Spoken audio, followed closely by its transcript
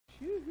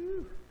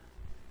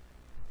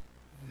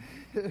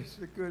It's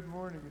a good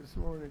morning this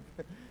morning.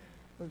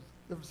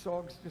 Them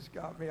songs just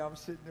got me. I'm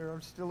sitting there.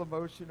 I'm still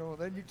emotional.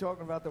 Then you're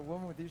talking about the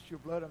woman with the issue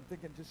of blood. I'm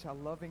thinking just how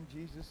loving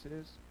Jesus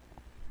is.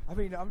 I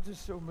mean, I'm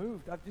just so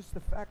moved. Just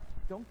the fact.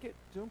 Don't get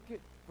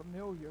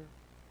familiar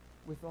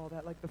with all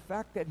that. Like the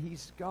fact that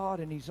He's God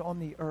and He's on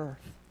the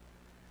earth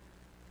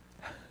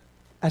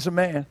as a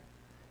man.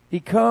 He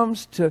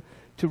comes to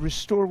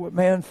restore what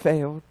man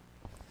failed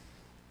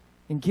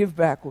and give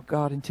back what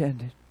God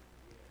intended.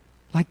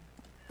 Like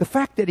the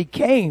fact that He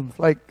came.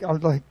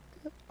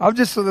 I'm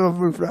just a little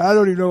moved. I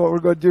don't even know what we're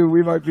going to do.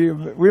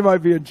 We might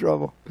be in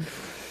trouble.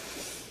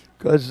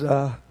 Because,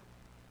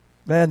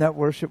 man, that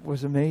worship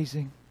was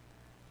amazing.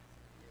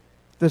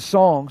 The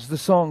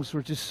songs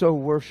were just so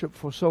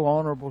worshipful, so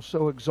honorable,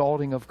 so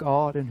exalting of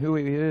God and who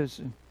He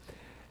is.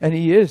 And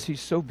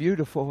He's so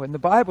beautiful. And the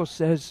Bible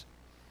says,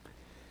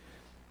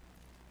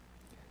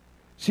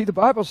 the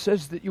Bible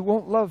says that you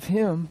won't love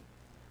Him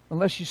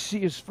unless you see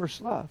His first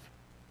love.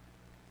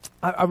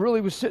 I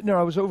really was sitting there,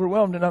 I was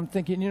overwhelmed, and I'm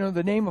thinking,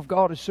 the name of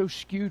God is so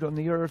skewed on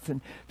the earth,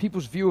 and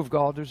people's view of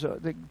God,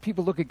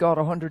 people look at God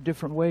 100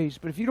 different ways,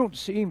 but if you don't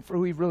see Him for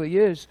who He really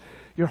is,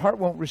 your heart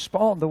won't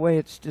respond the way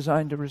it's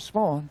designed to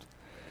respond.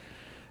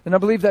 And I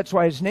believe that's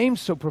why His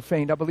name's so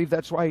profaned. I believe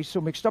that's why He's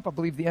so mixed up. I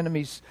believe the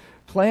enemy's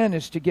plan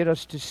is to get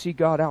us to see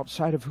God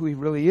outside of who He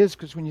really is,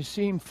 because when you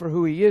see Him for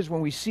who He is,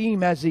 when we see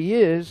Him as He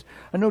is,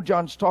 I know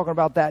John's talking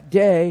about that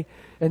day,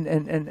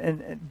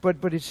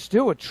 but it's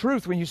still a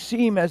truth. When you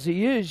see Him as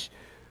He is,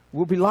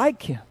 we'll be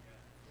like Him.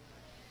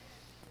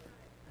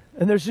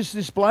 And there's just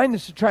this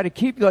blindness to try to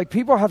keep you. Like,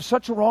 people have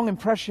such a wrong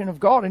impression of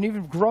God, and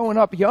even growing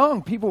up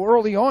young, people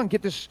early on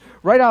get this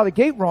right out of the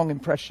gate wrong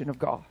impression of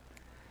God.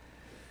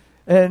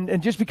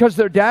 And just because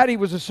their daddy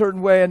was a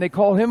certain way and they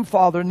call him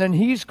father and then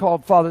he's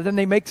called father, then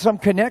they make some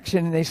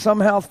connection and they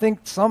somehow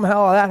think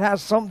that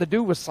has something to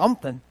do with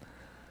something.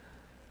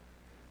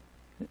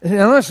 And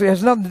honestly, it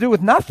has nothing to do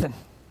with nothing.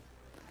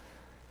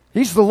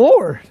 He's the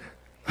Lord.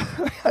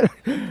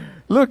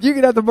 Look, you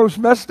can have the most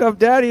messed up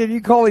daddy and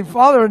you call him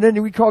father and then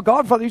we call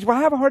God father. He says, well,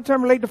 I have a hard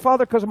time relating to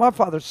father because of my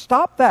father.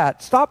 Stop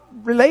that. Stop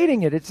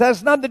relating it. It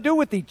has nothing to do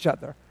with each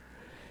other.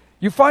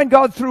 You find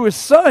God through His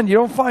Son. You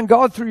don't find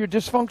God through your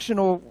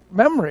dysfunctional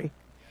memory.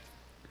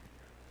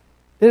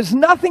 It has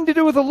nothing to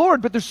do with the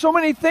Lord, but there's so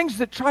many things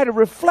that try to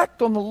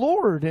reflect on the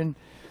Lord. And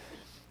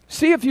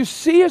see, if you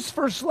see His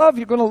first love,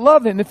 you're going to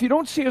love Him. If you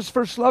don't see His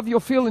first love, you'll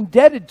feel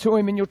indebted to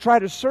Him and you'll try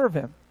to serve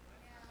Him.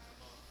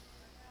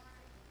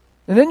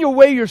 And then you'll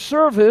weigh your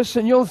service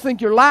and you'll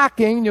think you're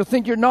lacking. You'll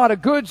think you're not a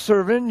good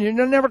servant. You're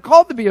never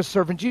called to be a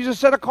servant. Jesus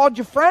said, I called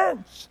you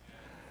friends.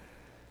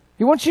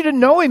 He wants you to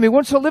know Him. He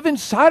wants to live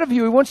inside of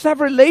you. He wants to have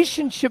a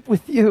relationship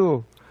with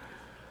you.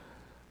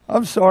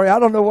 I'm sorry. I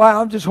don't know why.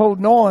 I'm just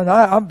holding on.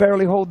 I'm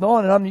barely holding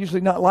on, and I'm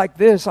usually not like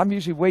this. I'm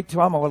usually wait till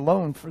I'm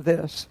alone for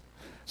this.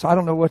 So I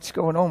don't know what's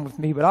going on with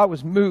me, but I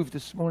was moved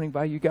this morning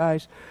by you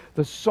guys.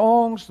 The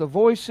songs, the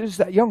voices,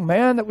 that young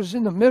man that was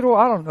in the middle,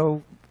 I don't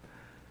know.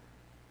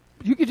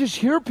 You could just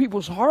hear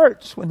people's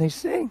hearts when they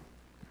sing.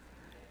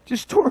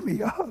 Just tore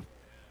me up.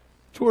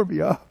 Tore me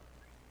up.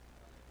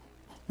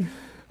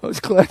 I was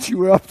glad you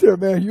were up there,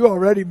 man. You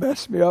already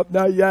messed me up.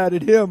 Now you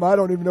added him. I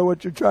don't even know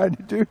what you're trying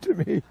to do to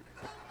me.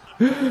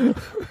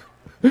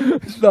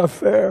 It's not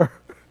fair.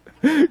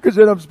 Because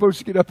then I'm supposed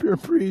to get up here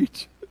and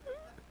preach.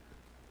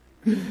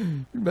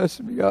 You're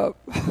messing me up.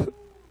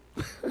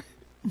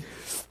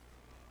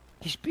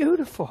 He's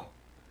beautiful.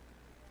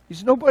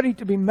 He's nobody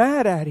to be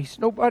mad at. He's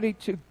nobody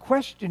to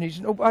question. He's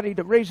nobody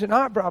to raise an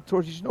eyebrow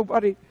towards. He's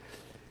nobody.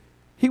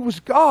 He was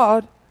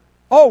God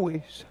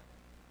always.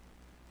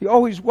 He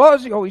always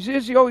was, He always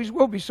is, He always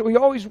will be. So He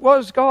always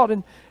was God,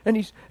 and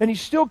He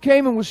still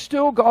came and was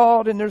still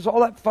God, and there's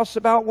all that fuss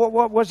about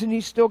what wasn't He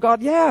still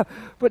God? Yeah,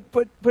 but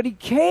He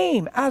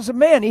came as a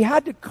man. He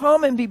had to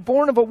come and be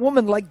born of a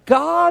woman. Like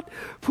God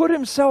put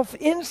Himself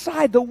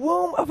inside the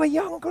womb of a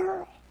young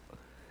girl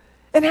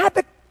and had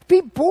to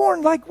be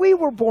born like we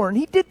were born.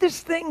 He did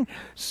this thing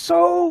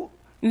so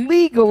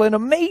legal and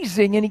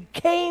amazing, and He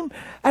came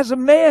as a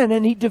man,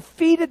 and He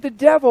defeated the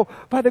devil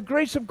by the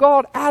grace of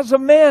God as a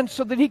man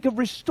so that He could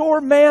restore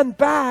man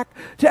back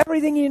to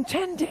everything He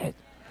intended.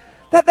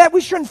 That we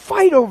shouldn't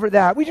fight over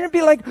that. We shouldn't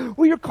be like,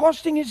 well, you're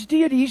costing His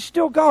deity. He's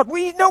still God.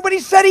 Nobody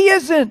said He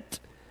isn't.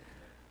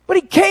 But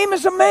He came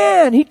as a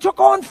man. He took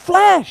on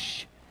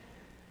flesh.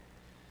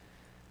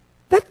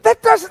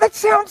 That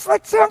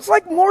sounds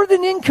like more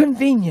than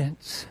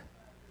inconvenience.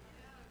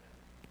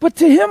 But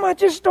to Him, I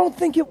just don't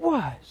think it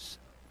was.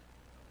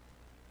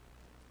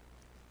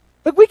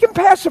 Like, we can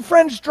pass a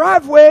friend's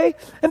driveway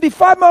and be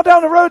 5 miles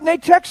down the road and they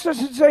text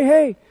us and say,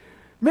 hey,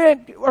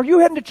 man, are you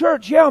heading to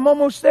church? Yeah, I'm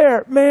almost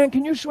there. Man,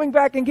 can you swing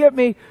back and get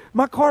me?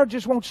 My car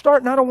just won't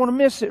start and I don't want to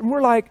miss it. And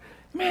we're like,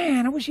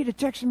 man, I wish you'd have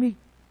texted me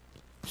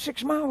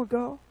 6 miles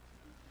ago.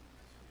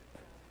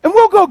 And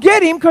we'll go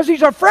get him because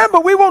he's our friend,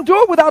 but we won't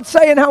do it without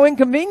saying how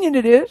inconvenient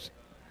it is.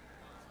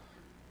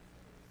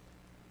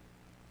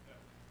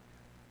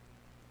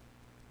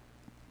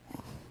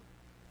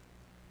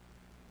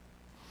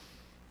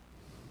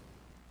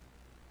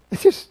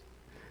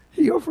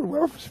 He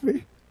overwhelms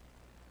me.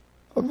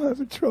 I'm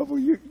having trouble.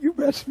 You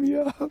mess me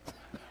up.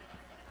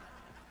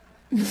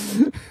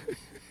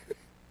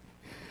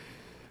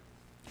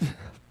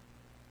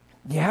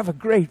 You have a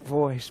great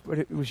voice, but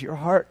it was your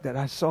heart that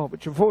I saw.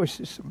 But your voice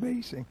is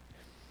amazing.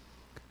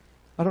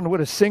 I don't know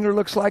what a singer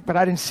looks like, but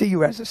I didn't see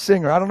you as a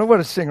singer. I don't know what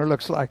a singer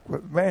looks like.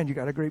 But man, you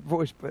got a great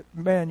voice. But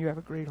man, you have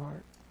a great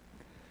heart.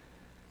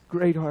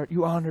 Great heart.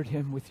 You honored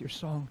him with your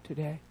song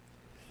today.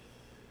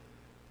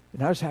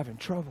 And I was having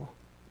trouble.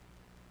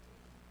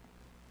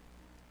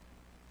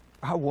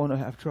 I want to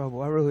have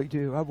trouble. I really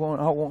do. I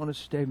want to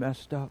stay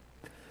messed up.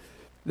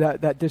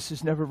 That this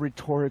is never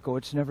rhetorical.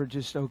 It's never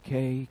just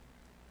okay.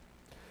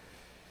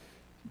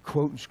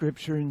 Quoting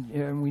scripture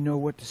and we know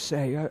what to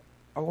say.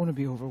 I want to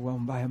be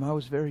overwhelmed by him. I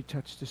was very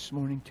touched this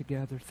morning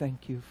together.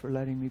 Thank you for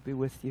letting me be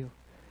with you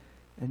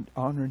and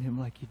honoring him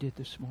like you did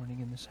this morning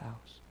in this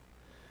house.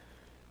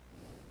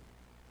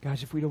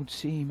 Guys, if we don't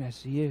see him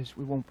as he is,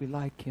 we won't be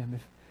like him.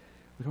 If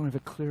we don't have a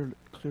clear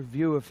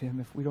view of him,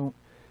 if we don't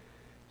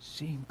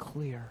see him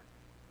clear,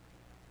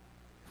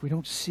 if we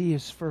don't see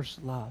his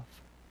first love,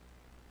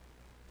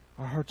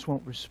 our hearts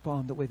won't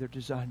respond the way they're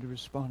designed to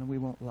respond, and we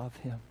won't love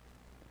him.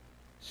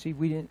 See,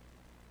 we didn't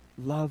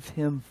love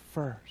him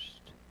first.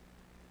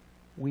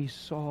 We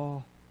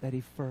saw that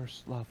he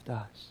first loved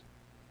us.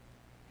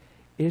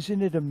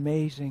 Isn't it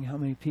amazing how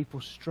many people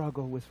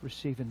struggle with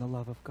receiving the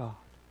love of God?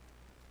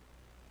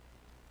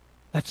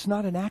 That's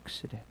not an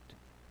accident.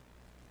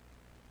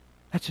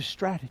 That's a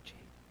strategy.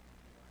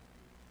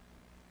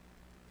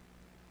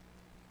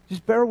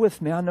 Just bear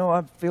with me. I know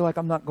I feel like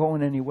I'm not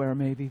going anywhere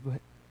maybe,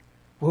 but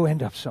we'll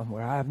end up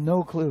somewhere. I have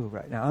no clue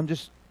right now.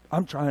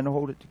 I'm trying to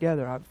hold it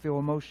together. I feel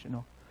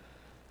emotional.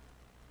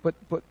 But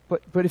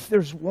if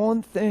there's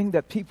one thing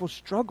that people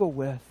struggle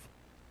with,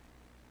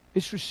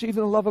 it's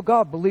receiving the love of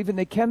God, believing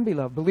they can be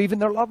loved, believing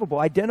they're lovable,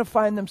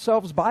 identifying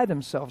themselves by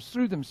themselves,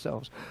 through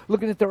themselves,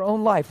 looking at their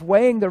own life,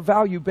 weighing their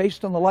value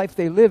based on the life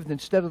they lived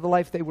instead of the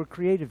life they were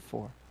created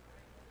for.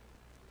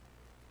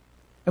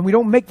 And we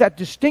don't make that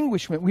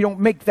distinguishment. We don't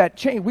make that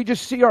change. We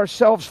just see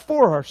ourselves,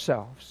 for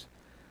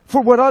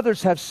what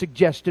others have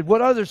suggested,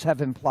 what others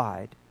have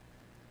implied,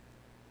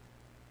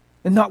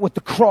 and not what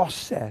the cross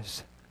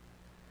says.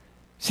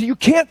 See, you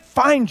can't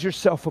find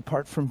yourself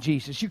apart from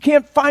Jesus. You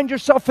can't find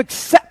yourself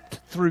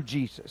except through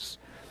Jesus.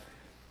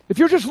 If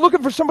you're just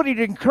looking for somebody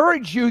to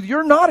encourage you,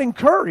 you're not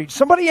encouraged.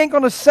 Somebody ain't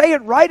going to say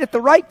it right at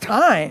the right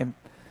time.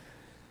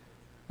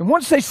 And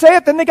once they say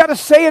it, then they got to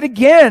say it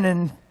again.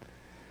 And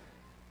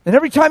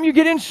every time you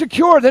get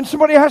insecure, then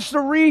somebody has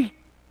to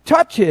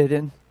retouch it.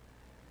 And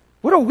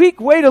what a weak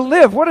way to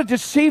live. What a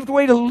deceived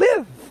way to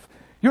live.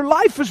 Your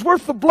life is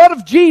worth the blood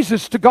of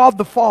Jesus to God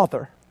the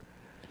Father.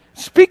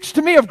 Speaks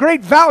to me of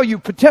great value,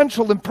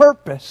 potential, and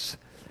purpose.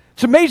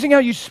 It's amazing how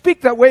you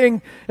speak that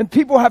way and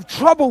people have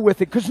trouble with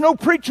it, because no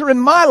preacher in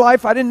my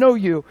life, I didn't know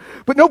you,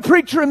 but no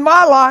preacher in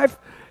my life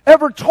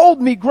ever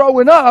told me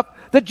growing up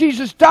that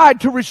Jesus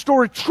died to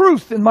restore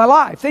truth in my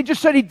life. They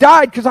just said he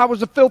died because I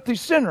was a filthy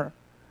sinner.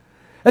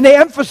 And they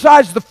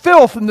emphasized the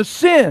filth and the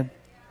sin.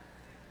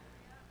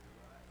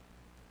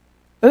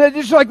 And it's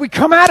just like we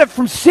come at it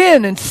from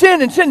sin and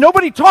sin and sin.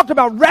 Nobody talked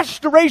about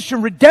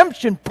restoration,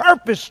 redemption,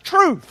 purpose,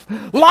 truth,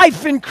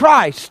 life in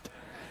Christ,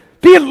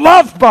 being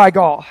loved by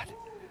God.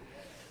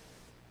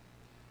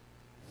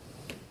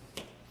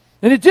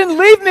 And it didn't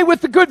leave me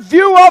with a good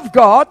view of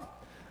God.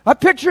 I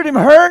pictured him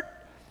hurt,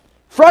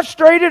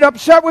 frustrated,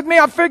 upset with me.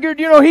 I figured,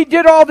 he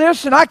did all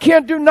this and I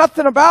can't do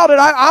nothing about it.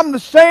 I'm the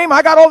same.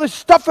 I got all this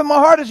stuff in my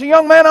heart as a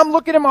young man. I'm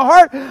looking in my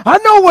heart. I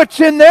know what's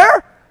in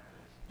there.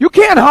 You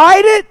can't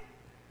hide it.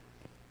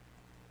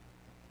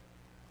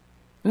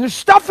 And there's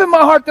stuff in my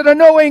heart that I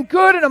know ain't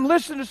good, and I'm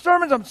listening to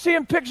sermons, I'm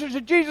seeing pictures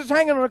of Jesus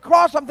hanging on a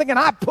cross, I'm thinking,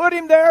 I put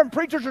him there, and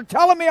preachers are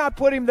telling me I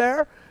put him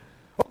there.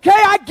 Okay,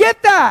 I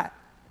get that.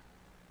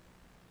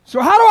 So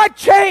how do I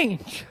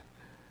change?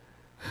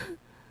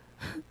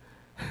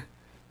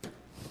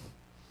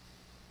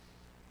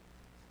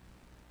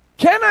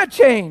 Can I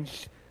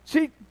change?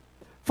 See,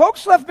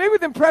 folks left me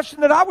with the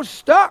impression that I was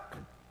stuck.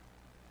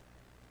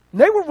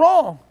 And they were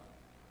wrong.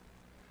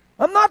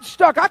 I'm not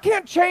stuck. I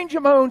can't change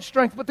in my own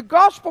strength, but the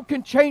gospel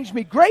can change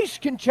me. Grace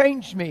can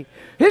change me.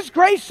 His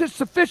grace is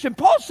sufficient.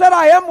 Paul said,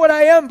 I am what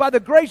I am by the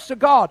grace of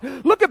God.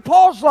 Look at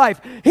Paul's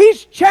life.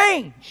 He's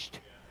changed.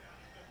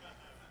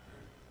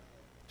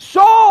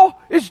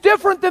 Saul is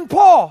different than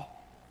Paul.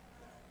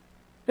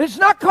 It's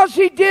not because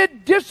he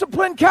did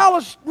disciplined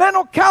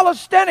mental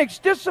calisthenics,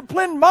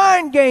 disciplined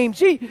mind games.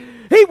 He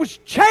was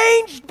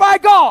changed by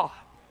God.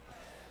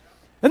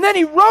 And then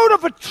he wrote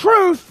of a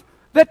truth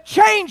that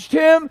changed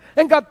him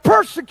and got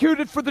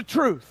persecuted for the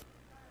truth.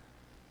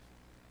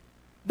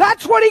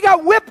 That's what he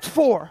got whipped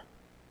for.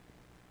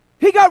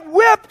 He got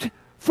whipped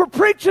for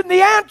preaching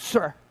the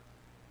answer.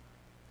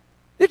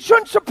 It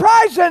shouldn't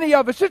surprise any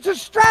of us. It's a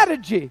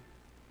strategy.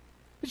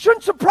 It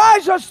shouldn't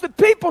surprise us that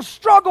people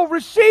struggle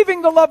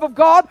receiving the love of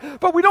God,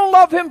 but we don't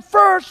love Him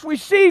first. We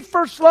see He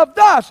first loved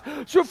us.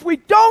 So if we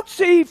don't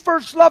see He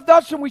first loved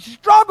us and we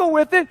struggle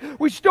with it,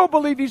 we still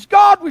believe He's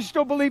God. We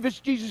still believe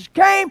it's Jesus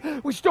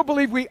came. We still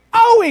believe we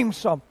owe Him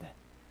something.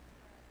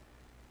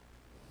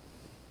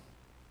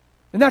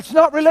 And that's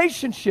not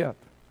relationship.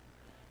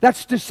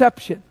 That's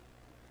deception.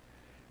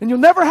 And you'll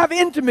never have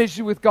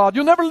intimacy with God.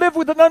 You'll never live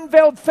with an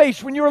unveiled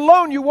face. When you're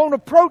alone, you won't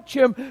approach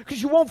Him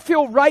because you won't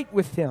feel right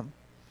with Him.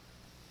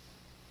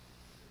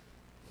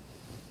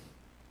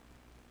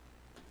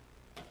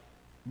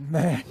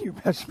 Man, you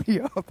messed me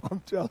up, I'm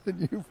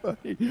telling you,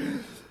 buddy.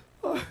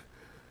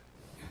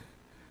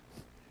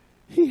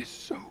 He is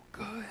so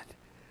good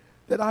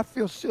that I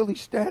feel silly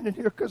standing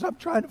here because I'm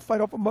trying to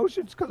fight off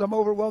emotions because I'm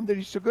overwhelmed that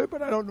He's so good,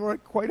 but I don't know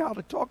quite how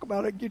to talk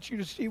about it and get you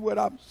to see what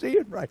I'm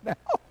seeing right now.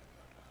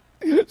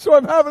 So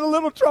I'm having a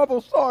little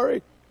trouble,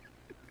 sorry.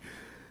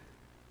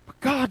 But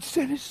God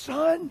sent His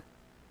Son.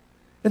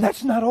 And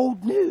that's not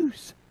old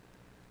news.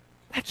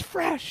 That's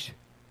fresh.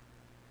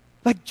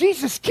 Like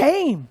Jesus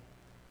came.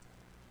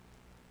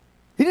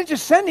 He didn't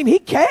just send Him, He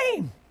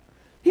came.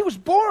 He was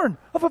born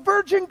of a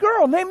virgin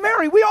girl named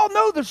Mary. We all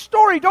know the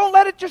story. Don't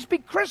let it just be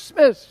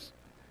Christmas.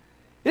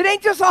 It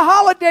ain't just a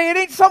holiday. It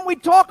ain't something we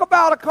talk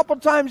about a couple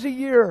times a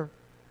year.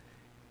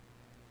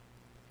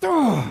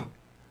 Ugh.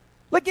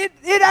 Like it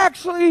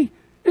actually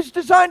is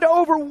designed to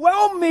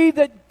overwhelm me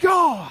that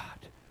God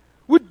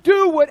would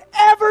do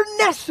whatever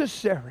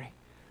necessary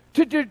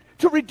to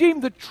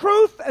redeem the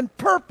truth and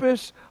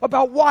purpose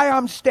about why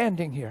I'm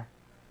standing here.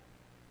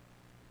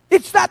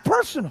 It's that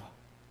personal.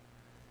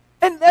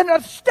 And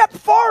a step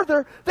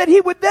farther, that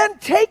He would then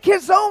take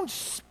His own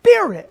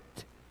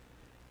Spirit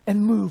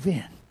and move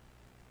in.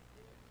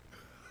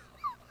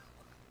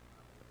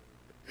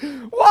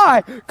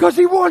 Why? Because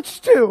He wants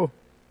to.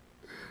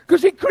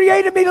 Because He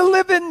created me to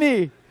live in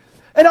me.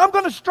 And I'm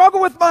going to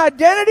struggle with my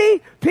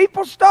identity,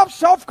 people stuff,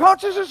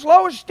 self-consciousness,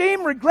 low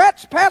esteem,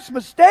 regrets, past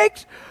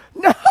mistakes.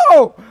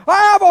 No!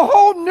 I have a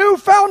whole new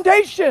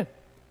foundation.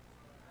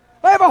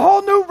 I have a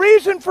whole new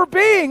reason for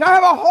being. I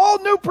have a whole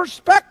new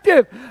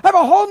perspective. I have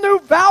a whole new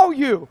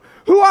value.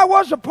 Who I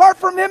was apart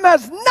from Him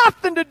has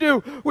nothing to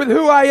do with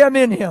who I am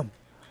in Him.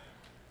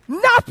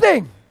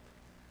 Nothing.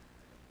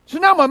 So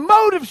now my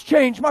motives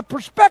change, my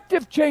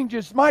perspective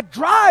changes, my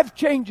drive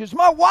changes,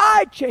 my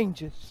why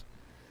changes.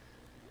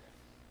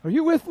 Are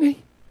you with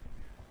me?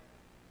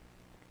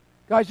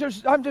 Guys,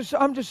 I'm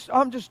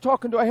just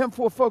talking to a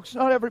handful of folks.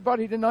 Not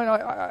everybody tonight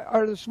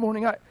or this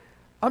morning.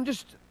 I'm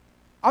just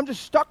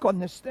stuck on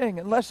this thing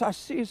unless I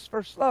see His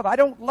first love. I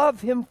don't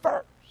love Him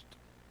first.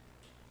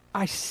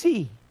 I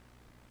see.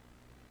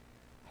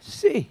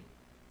 He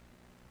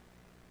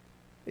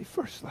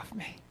first loved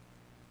me.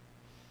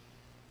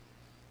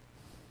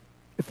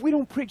 If we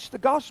don't preach the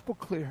gospel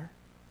clear,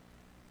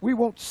 we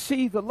won't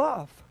see the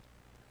love.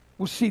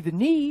 We'll see the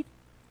need.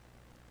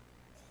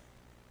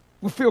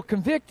 We'll feel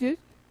convicted,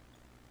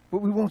 but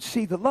we won't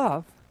see the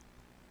love.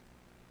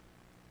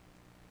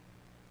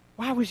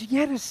 Well, I was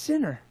yet a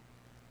sinner.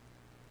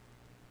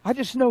 I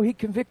just know He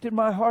convicted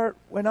my heart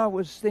when I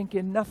was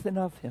thinking nothing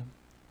of Him.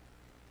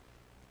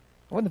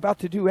 I wasn't about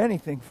to do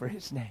anything for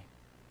His name.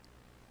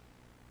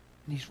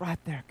 And He's right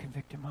there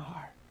convicting my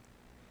heart.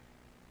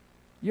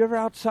 You ever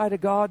outside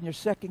of God and you're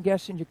second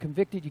guessing, you're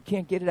convicted, you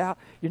can't get it out,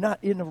 you're not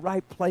in the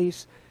right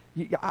place.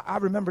 I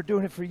remember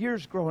doing it for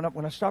years growing up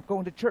when I stopped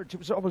going to church. It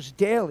was almost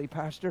daily,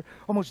 Pastor.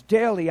 Almost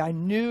daily I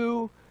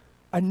knew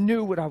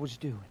what I was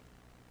doing.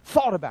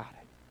 Thought about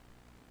it.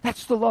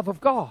 That's the love of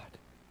God.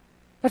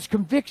 That's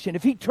conviction.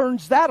 If He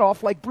turns that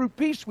off, like brute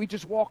beasts, we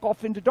just walk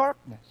off into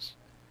darkness.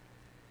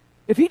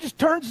 If He just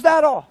turns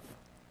that off.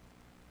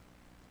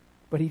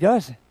 But He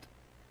doesn't.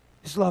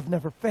 His love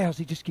never fails.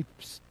 He just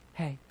keeps,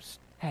 hey, psst,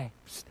 hey,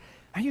 psst.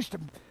 I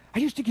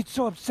used to get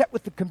so upset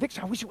with the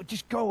conviction. I wish it would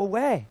just go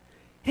away.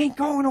 It ain't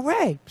going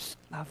away. Psst,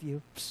 love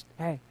you. Psst,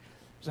 hey,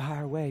 there's a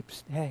higher way.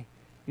 Psst, hey,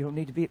 you don't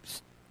need to be.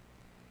 Psst.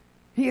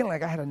 He ain't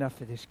like, I had enough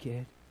of this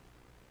kid.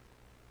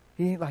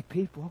 He ain't like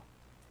people.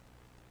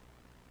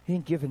 He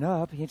ain't giving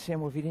up. He ain't saying,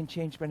 well, if he didn't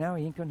change by now,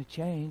 he ain't going to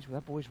change. Well,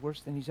 that boy's worse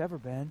than he's ever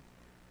been.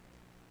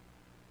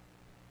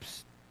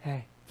 Psst,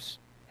 hey, psst,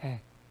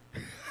 hey.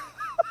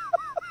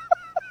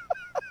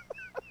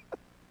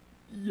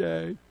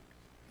 Yay.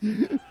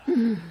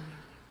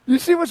 You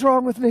see what's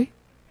wrong with me?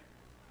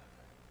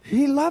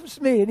 He loves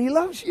me and He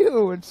loves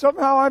you. And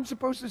somehow I'm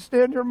supposed to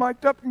stand here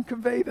mic'd up and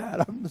convey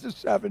that. I'm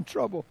just having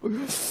trouble.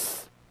 You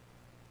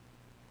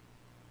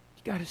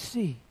got to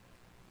see.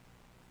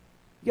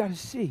 You got to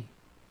see.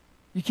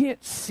 You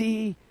can't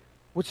see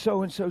what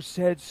so-and-so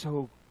said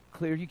so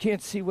clear. You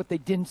can't see what they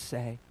didn't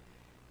say.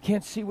 You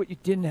can't see what you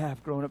didn't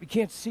have growing up. You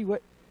can't see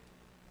what...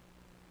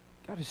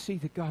 You got to see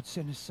that God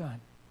sent His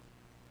Son.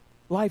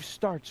 Life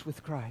starts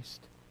with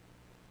Christ.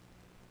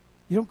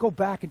 You don't go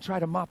back and try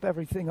to mop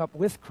everything up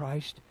with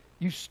Christ.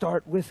 You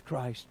start with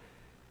Christ.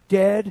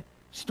 Dead,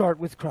 start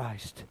with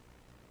Christ.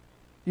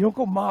 You don't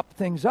go mop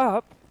things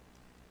up.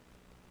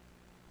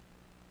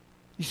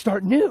 You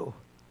start new.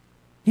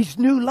 He's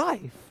new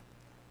life.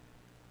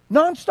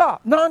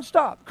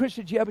 Nonstop.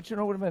 Christians, yeah, but you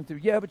know what I've been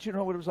through. Yeah, but you don't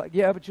know what it was like.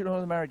 Yeah, but you don't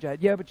know the marriage I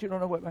had. Yeah, but you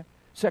don't know what my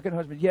second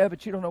husband. Yeah,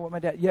 but you don't know what my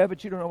dad. Yeah,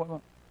 but you don't know what my...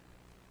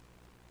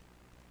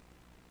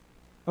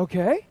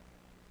 Okay.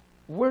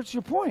 Where's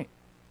your point?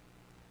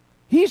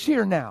 He's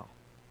here now.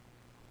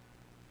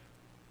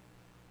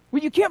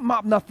 Well, you can't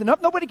mop nothing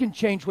up. Nobody can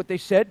change what they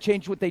said,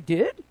 change what they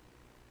did.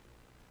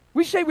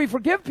 We say we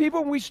forgive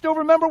people and we still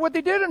remember what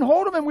they did and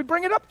hold them, and we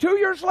bring it up 2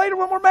 years later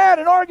when we're mad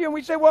and argue, and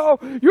we say, well,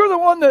 you're the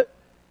one that...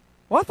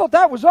 Well, I thought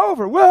that was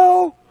over.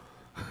 Well,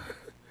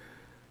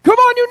 come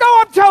on, you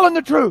know I'm telling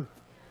the truth.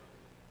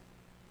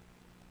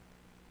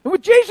 And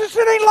with Jesus,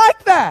 it ain't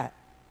like that.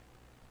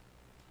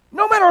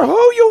 No matter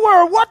who you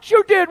were, what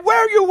you did,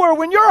 where you were,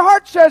 when your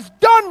heart says,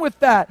 done with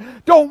that,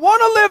 don't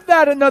want to live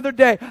that another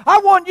day. I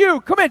want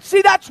you. Come in.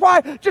 See, that's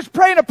why just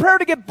praying a prayer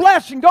to get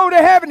blessed and go to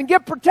heaven and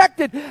get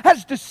protected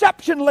has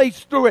deception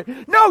laced through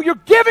it. No, you're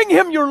giving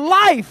Him your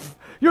life.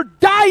 You're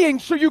dying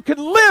so you can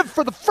live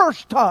for the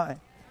first time.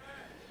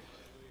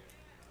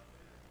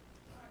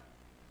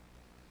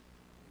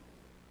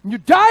 You're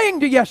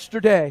dying to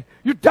yesterday.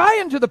 You're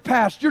dying to the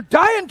past. You're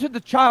dying to the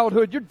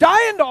childhood. You're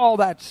dying to all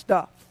that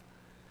stuff.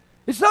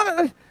 It's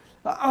not,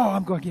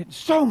 I'm going to get in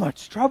so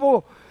much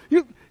trouble.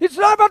 It's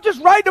not about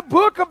just writing a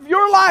book of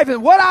your life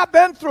and what I've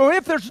been through.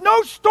 If there's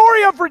no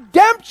story of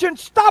redemption,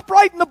 stop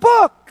writing the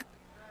book.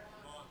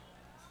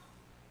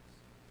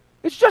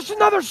 It's just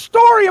another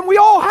story, and we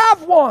all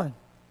have one.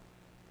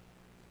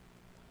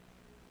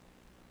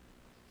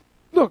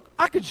 Look,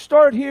 I could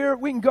start here.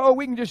 We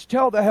can just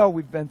tell the hell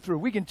we've been through.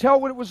 We can tell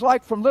what it was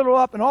like from little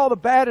up and all the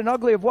bad and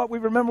ugly of what we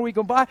remember we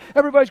go by.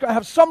 Everybody's going to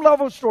have some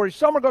level of story.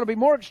 Some are going to be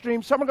more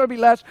extreme. Some are going to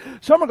be less.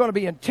 Some are going to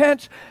be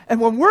intense.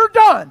 And when we're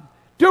done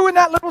doing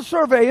that little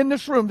survey in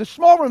this room, this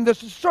small room, this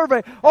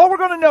survey, all we're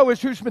going to know is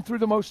who's been through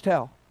the most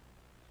hell.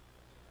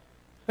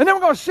 And then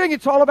we're going to sing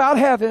It's All About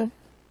Heaven.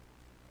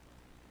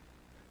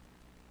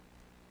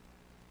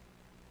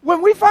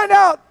 When we find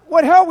out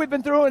what hell we've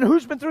been through and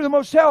who's been through the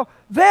most hell,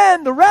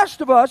 then the rest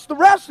of us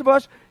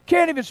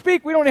can't even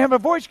speak. We don't even have a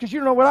voice because you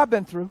don't know what I've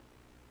been through.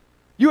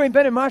 You ain't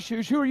been in my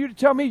shoes. Who are you to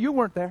tell me you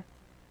weren't there?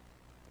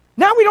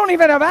 Now we don't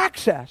even have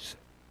access.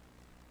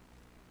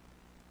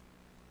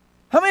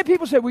 How many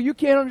people say, well, you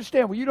can't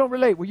understand. Well, you don't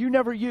relate. Well, you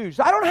never used.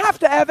 I don't have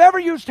to have ever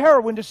used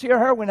heroin to see a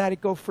heroin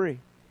addict go free.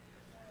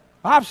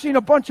 I've seen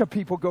a bunch of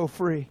people go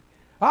free.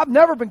 I've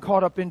never been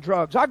caught up in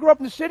drugs. I grew up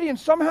in the city and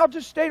somehow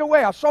just stayed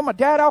away. I saw my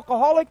dad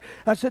alcoholic.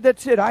 I said,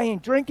 that's it. I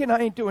ain't drinking. I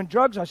ain't doing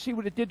drugs. I see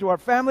what it did to our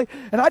family.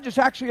 And I just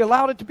actually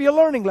allowed it to be a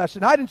learning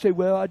lesson. I didn't say,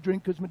 well, I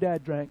drink because my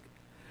dad drank.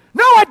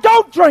 No, I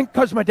don't drink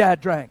because my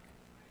dad drank.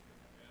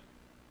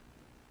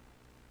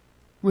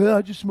 Well,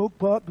 I just smoke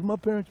pot because my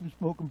parents been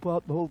smoking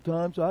pot the whole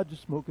time, so I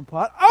just smoking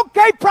pot.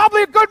 Okay,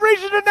 probably a good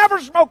reason to never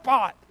smoke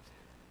pot.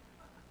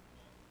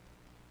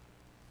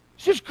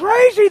 It's just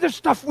crazy the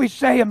stuff we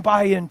say and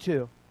buy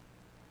into.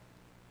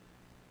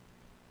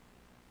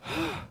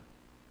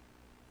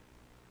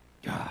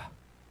 God.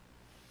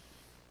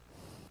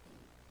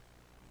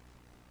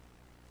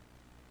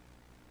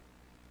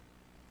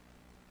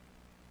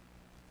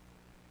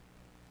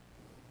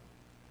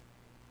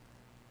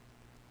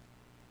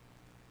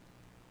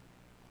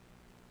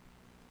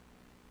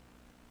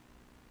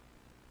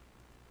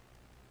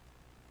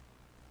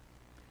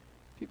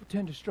 People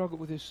tend to struggle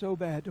with this so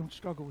bad. Don't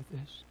struggle with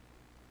this.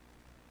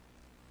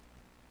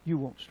 You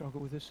won't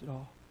struggle with this at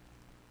all.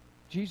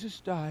 Jesus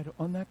died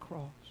on that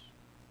cross,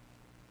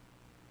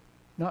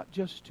 not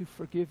just to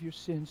forgive your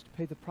sins, to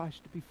pay the price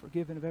to be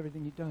forgiven of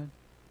everything you've done,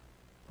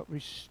 but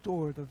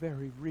restore the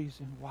very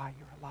reason why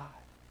you're alive.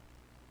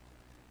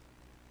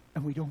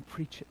 And we don't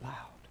preach it loud.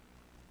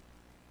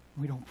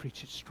 We don't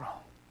preach it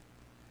strong.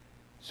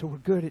 So we're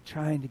good at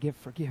trying to get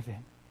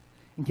forgiven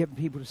and getting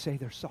people to say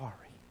they're sorry.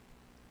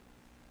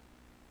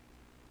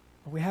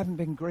 But we haven't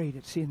been great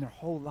at seeing their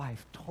whole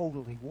life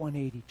totally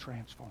 180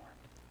 transformed.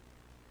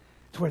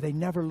 To where they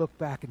never look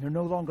back and they're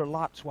no longer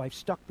Lot's wife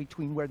stuck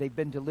between where they've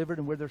been delivered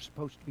and where they're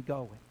supposed to be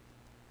going.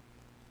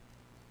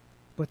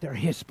 But they're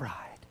His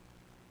bride,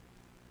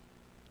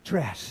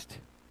 dressed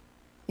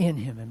in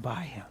Him and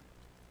by Him.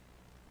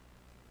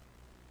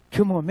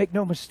 Come on, make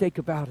no mistake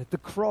about it. The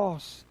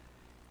cross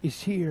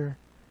is here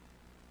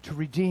to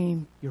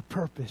redeem your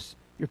purpose,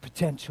 your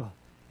potential,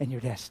 and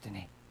your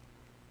destiny.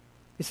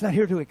 It's not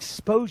here to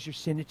expose your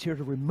sin, it's here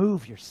to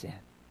remove your sin.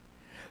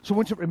 So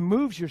once it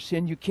removes your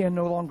sin, you can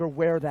no longer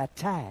wear that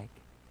tag.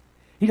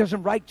 He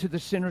doesn't write to the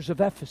sinners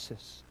of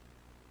Ephesus.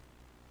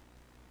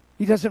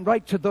 He doesn't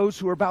write to those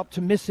who are about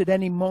to miss at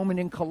any moment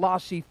in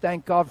Colossae,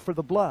 thank God for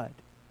the blood.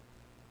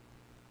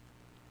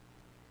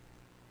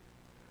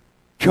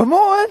 Come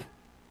on!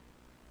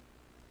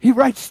 He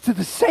writes to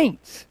the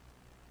saints.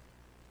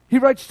 He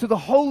writes to the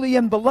holy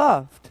and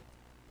beloved.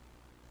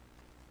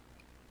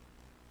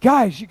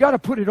 Guys, you got to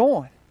put it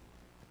on.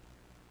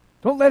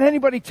 Don't let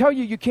anybody tell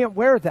you you can't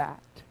wear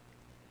that.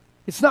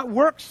 It's not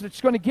works that's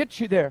going to get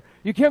you there.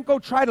 You can't go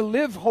try to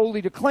live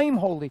holy to claim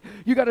holy.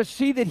 You got to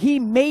see that He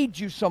made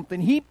you something.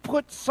 He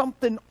put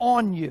something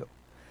on you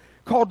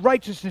called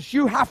righteousness.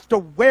 You have to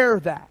wear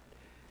that.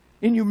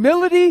 in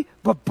humility,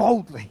 but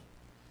boldly.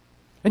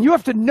 And you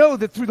have to know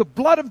that through the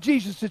blood of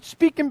Jesus that's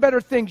speaking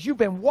better things, you've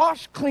been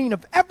washed clean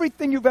of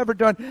everything you've ever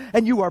done,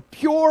 and you are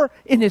pure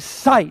in His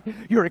sight.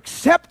 You're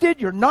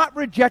accepted, you're not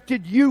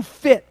rejected, you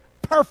fit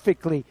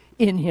perfectly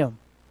in Him.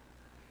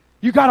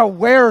 You got to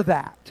wear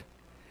that.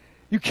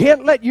 You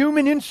can't let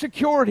human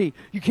insecurity,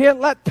 you can't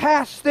let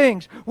past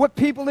things, what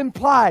people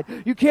implied,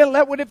 you can't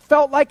let what it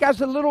felt like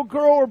as a little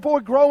girl or boy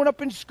growing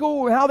up in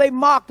school and how they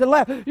mocked and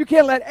laughed. You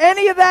can't let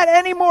any of that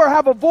anymore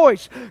have a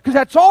voice, because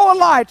that's all a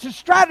lie. It's a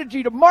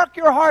strategy to mark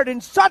your heart in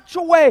such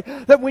a way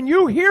that when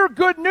you hear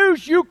good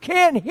news, you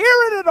can't hear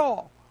it at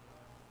all.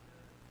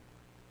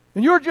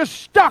 And you're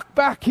just stuck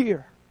back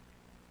here.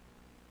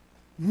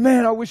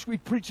 Man, I wish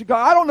we'd preach the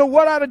gospel. I don't know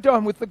what I'd have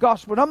done with the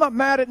gospel. And I'm not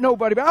mad at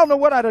nobody, but I don't know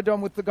what I'd have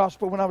done with the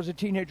gospel when I was a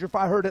teenager if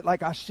I heard it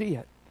like I see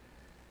it.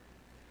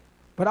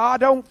 But I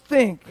don't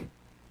think,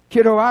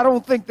 kiddo, I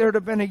don't think there'd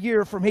have been a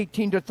year from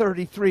 18 to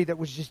 33 that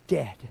was just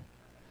dead.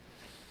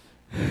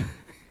 I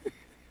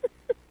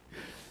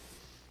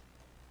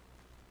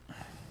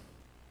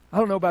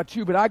don't know about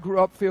you, but I grew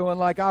up feeling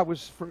like I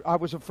was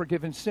a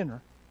forgiven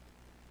sinner.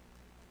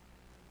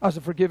 I was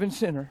a forgiven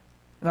sinner.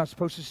 And I was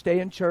supposed to stay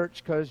in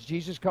church because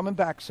Jesus is coming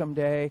back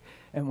someday.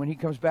 And when He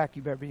comes back,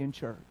 you better be in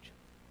church.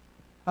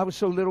 I was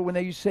so little when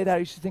they used to say that, I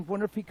used to think,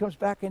 wonder if He comes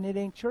back and it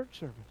ain't church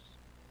service.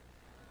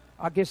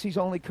 I guess He's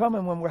only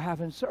coming when we're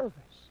having service.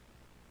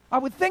 I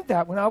would think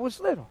that when I was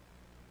little.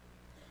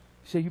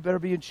 Say, you better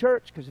be in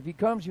church because if He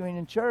comes, you ain't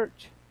in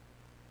church.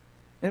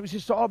 And it was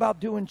just all about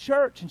doing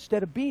church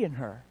instead of being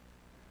her.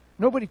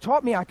 Nobody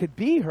taught me I could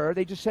be her.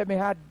 They just tell me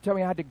I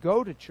had to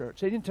go to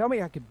church. They didn't tell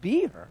me I could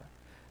be her.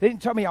 They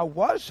didn't tell me I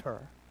was her.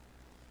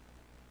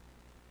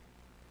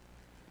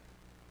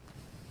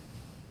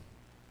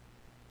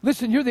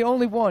 Listen, you're the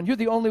only one. You're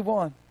the only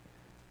one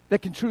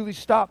that can truly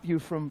stop you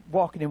from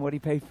walking in what He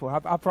paid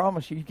for. I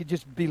promise you. You could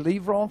just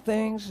believe wrong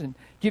things and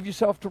give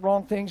yourself to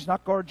wrong things,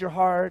 not guard your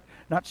heart,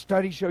 not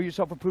study, show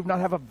yourself approved, not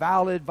have a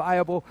valid,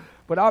 viable.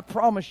 But I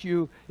promise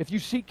you, if you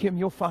seek Him,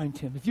 you'll find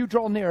Him. If you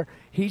draw near,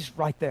 He's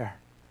right there.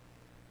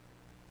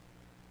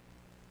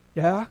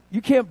 Yeah?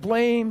 You can't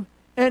blame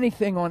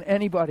anything on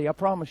anybody, I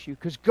promise you,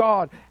 because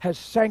God has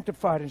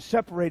sanctified and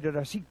separated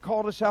us. He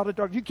called us out of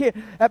darkness. You can't.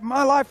 At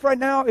my life right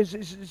now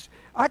is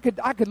I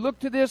could look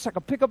to this, I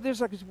could pick up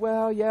this, I could say,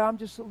 well, yeah, I'm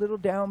just a little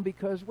down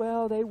because,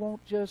 well, they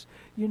won't just,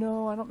 I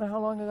don't know how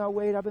long I gotta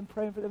wait. I've been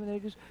praying for them, and they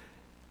just.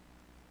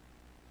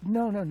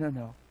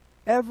 No.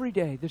 Every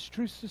day, this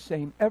truth's the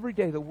same. Every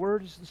day, the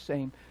Word is the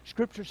same.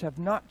 Scriptures have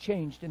not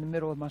changed in the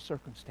middle of my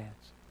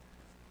circumstance.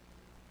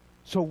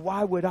 So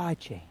why would I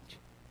change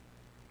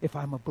if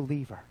I'm a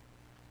believer?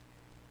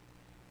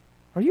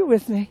 Are you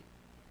with me?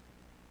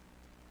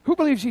 Who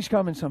believes He's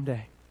coming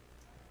someday?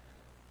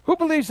 Who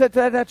believes that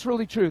that's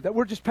really true? That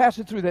we're just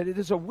passing through, that it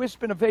is a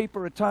wisp and a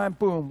vapor of time,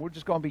 boom, we're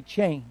just going to be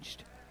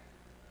changed.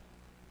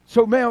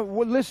 So, man,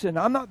 listen,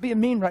 I'm not being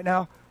mean right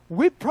now.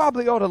 We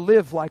probably ought to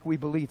live like we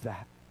believe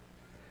that.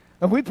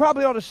 And we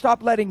probably ought to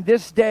stop letting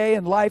this day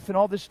and life and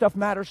all this stuff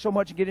matter so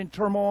much and get in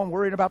turmoil and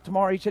worrying about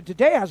tomorrow. He said,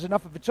 today has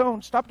enough of its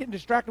own. Stop getting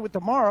distracted with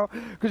tomorrow,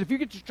 because if you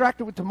get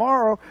distracted with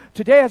tomorrow,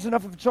 today has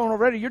enough of its own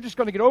already. You're just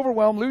going to get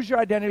overwhelmed, lose your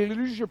identity,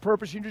 lose your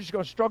purpose. You're just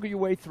going to struggle your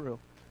way through.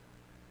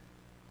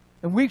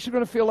 And weeks are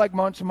going to feel like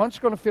months, and months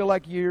are going to feel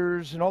like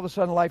years, and all of a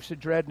sudden life's a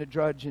dread and a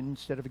drudge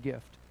instead of a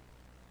gift.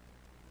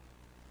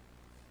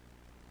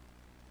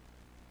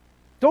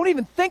 Don't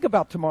even think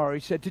about tomorrow, he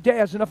said. Today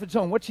has enough of its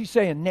own. What's he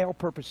saying? Nail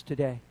purpose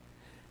today.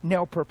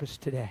 Nail purpose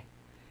today.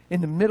 In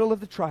the middle of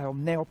the trial,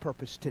 nail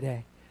purpose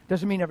today.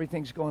 Doesn't mean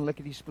everything's going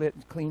lickety-split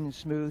and clean and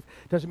smooth.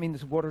 Doesn't mean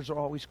the waters are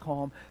always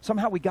calm.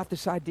 Somehow we got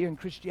this idea in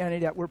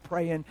Christianity that we're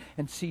praying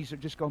and seas are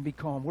just going to be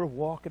calm. We're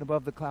walking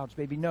above the clouds,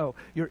 baby. No,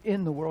 you're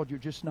in the world. You're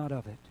just not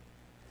of it.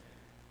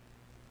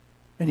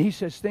 And he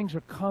says things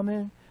are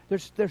coming.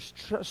 There's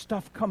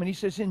stuff coming. He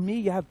says, in me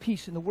you have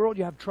peace. In the world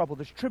you have trouble.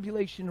 There's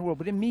tribulation in the world.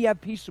 But in me you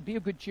have peace, so be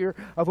of good cheer.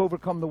 I've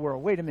overcome the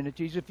world. Wait a minute,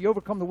 Jesus. If you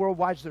overcome the world,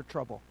 why is there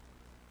trouble?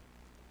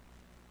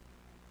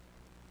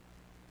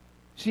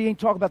 See, he ain't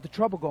talking about the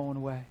trouble going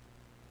away.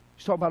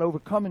 He's talking about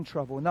overcoming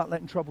trouble and not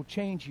letting trouble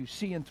change you,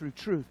 seeing through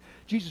truth.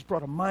 Jesus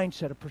brought a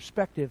mindset, a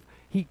perspective.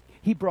 He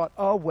brought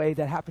a way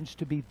that happens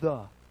to be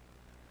the.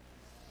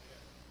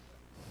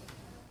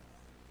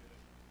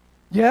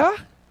 Yeah?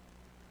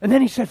 And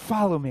then he said,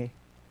 follow me.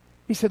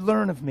 He said,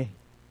 learn of me.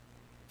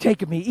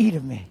 Take of me, eat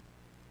of me.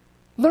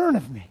 Learn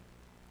of me.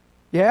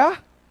 Yeah?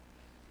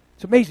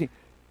 It's amazing.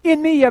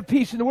 In me you have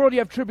peace. In the world you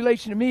have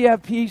tribulation. In me you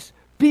have peace.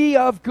 Be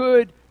of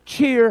good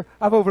cheer.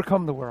 I've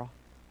overcome the world.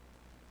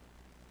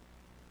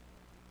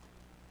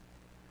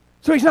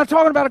 So he's not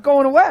talking about it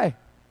going away.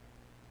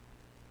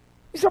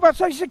 He's talking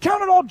about, he said,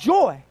 count it all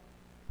joy.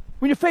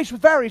 When you're faced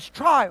with various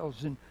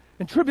trials and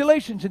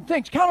tribulations and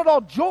things, count it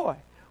all joy.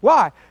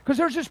 Why? Because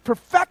there's this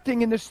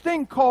perfecting in this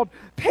thing called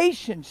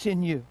patience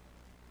in you.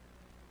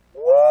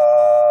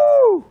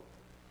 Woo!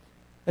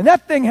 And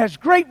that thing has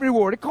great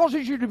reward. It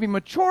causes you to be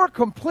mature,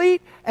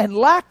 complete, and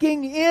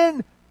lacking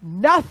in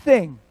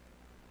nothing.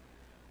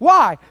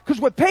 Why?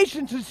 Because what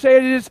patience is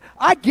saying is,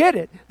 I get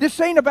it.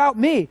 This ain't about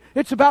me.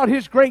 It's about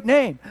His great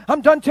name. I'm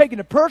done taking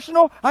it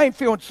personal. I ain't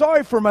feeling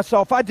sorry for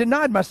myself. I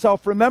denied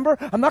myself, remember?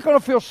 I'm not going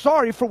to feel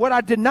sorry for what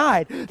I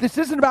denied. This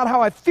isn't about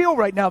how I feel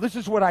right now. This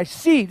is what I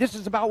see. This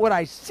is about what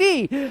I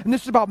see. And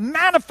this is about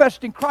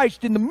manifesting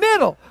Christ in the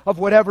middle of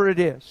whatever it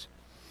is.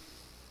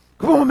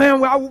 Come on,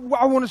 man. I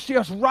want to see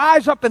us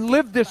rise up and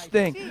live this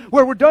thing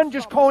where we're done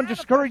just calling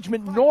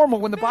discouragement normal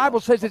when the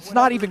Bible says it's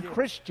not even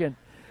Christian.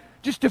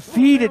 Just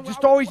defeated,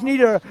 just always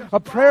need a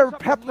prayer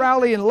pep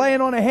rally and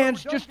laying on of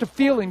hands just to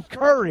feel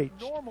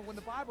encouraged.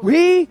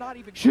 We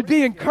should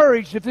be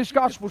encouraged if this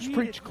gospel is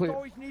preached clear.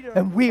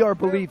 And we are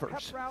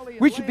believers.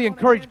 We should be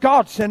encouraged.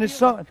 God sent His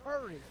Son.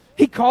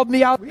 He called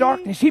me out of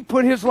darkness. He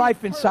put His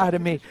life inside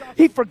of me.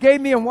 He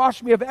forgave me and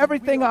washed me of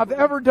everything I've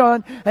ever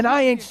done. And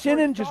I ain't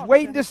sinning, just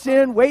waiting to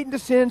sin,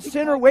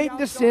 sinner waiting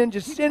to sin,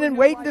 just sinning,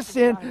 waiting to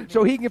sin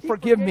so He can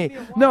forgive me.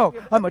 No,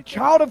 I'm a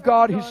child of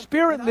God. His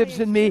Spirit lives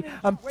in me.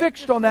 I'm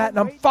fixed on that and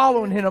I'm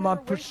following Him. I'm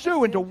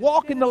pursuing to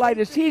walk in the light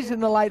as He's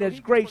in the light,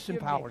 as grace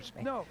empowers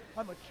me.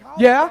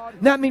 Yeah,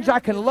 and that means I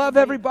can love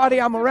everybody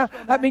I'm around.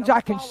 That means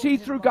I can see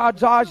through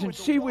God's eyes and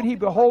see what He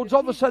beholds. All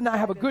of a sudden I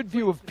have a good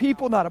view of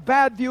people, not a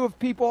bad view of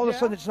people. All of a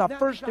sudden it's not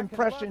first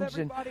impressions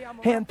and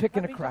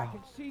hand-picking a crowd.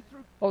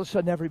 All of a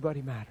sudden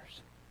everybody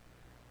matters.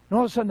 And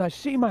all of a sudden I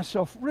see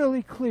myself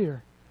really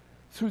clear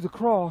through the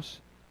cross,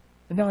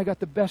 and now I got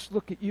the best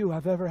look at you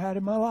I've ever had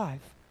in my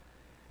life.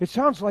 It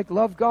sounds like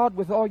love God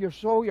with all your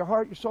soul, your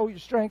heart, your soul, your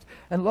strength,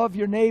 and love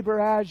your neighbor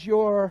as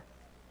your...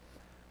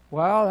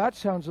 Well, that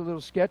sounds a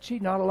little sketchy.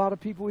 Not a lot of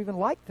people even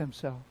like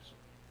themselves.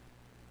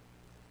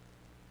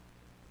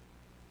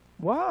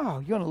 Wow,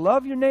 you're going to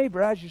love your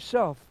neighbor as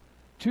yourself.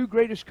 Two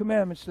greatest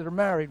commandments that are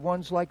married,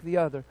 one's like the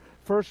other.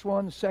 First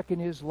one, the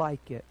second is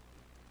like it.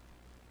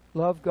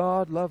 Love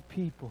God, love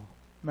people,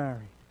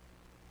 married.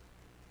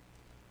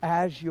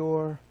 As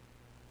yourself.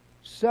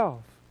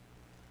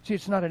 See,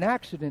 it's not an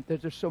accident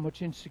that there's so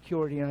much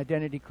insecurity and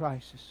identity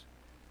crisis.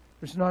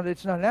 It's not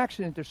an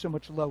accident there's so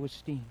much low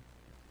esteem.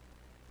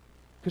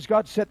 Because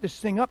God set this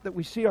thing up that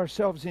we see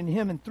ourselves in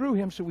Him and through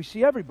Him, so we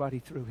see everybody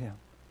through Him.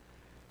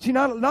 See,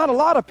 not a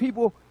lot of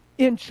people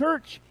in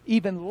church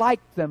even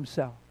like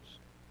themselves,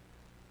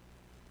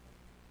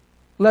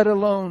 let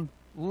alone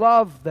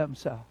love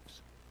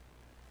themselves.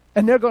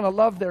 And they're going to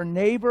love their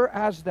neighbor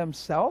as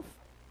themselves.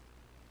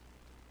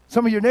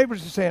 Some of your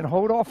neighbors are saying,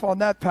 hold off on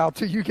that, pal,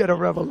 till you get a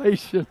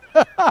revelation.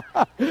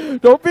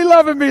 Don't be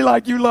loving me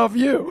like you love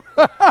you.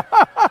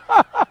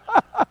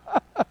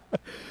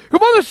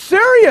 Come on, it's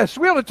serious.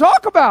 We ought to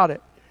talk about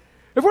it.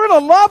 If we're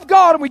going to love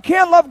God, and we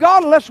can't love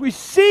God unless we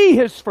see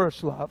His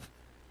first love,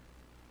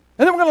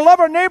 and then we're going to love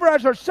our neighbor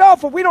as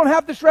ourselves, if we don't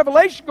have this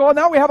revelation going,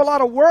 now we have a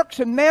lot of works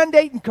and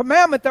mandate and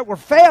commandment that we're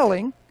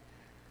failing.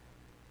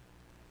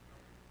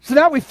 So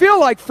now we feel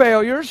like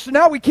failures. So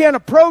now we can't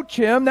approach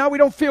Him. Now we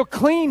don't feel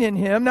clean in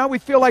Him. Now we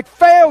feel like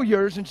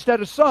failures instead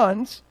of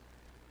sons.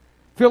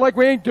 Feel like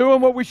we ain't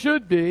doing what we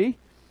should be.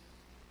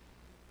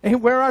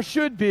 Ain't where I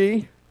should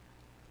be.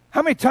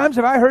 How many times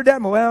have I heard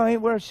that? Well, I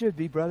ain't where I should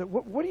be, brother.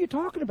 What are you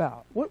talking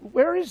about?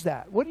 Where is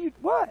that?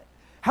 What?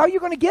 How are you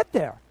going to get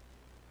there?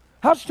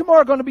 How's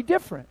tomorrow going to be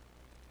different?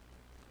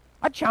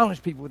 I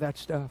challenge people with that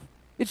stuff.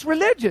 It's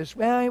religious.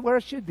 Well, I ain't where I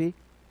should be.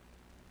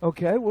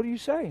 Okay, what are you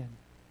saying?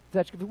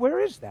 Where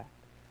is that?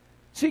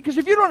 See, because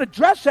if you don't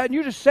address that and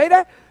you just say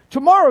that,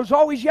 tomorrow's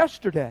always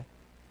yesterday.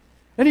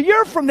 And a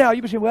year from now,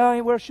 you'll be saying, well, I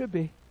ain't where I should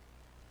be.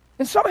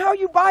 And somehow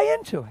you buy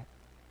into it.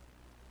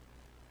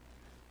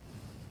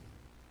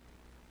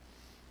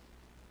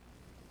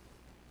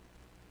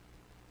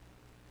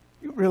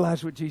 You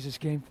realize what Jesus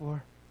came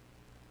for?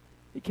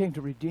 He came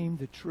to redeem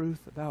the truth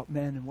about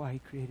men and why He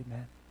created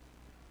man.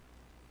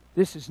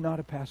 This is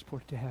not a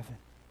passport to heaven.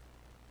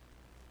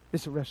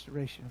 It's a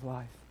restoration of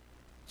life.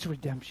 It's a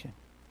redemption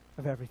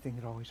of everything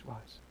that always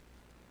was.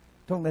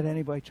 Don't let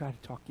anybody try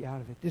to talk you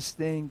out of it. This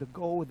thing, the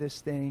goal of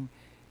this thing,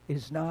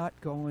 is not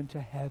going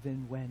to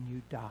heaven when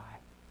you die.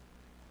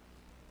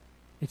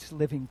 It's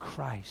living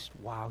Christ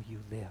while you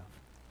live.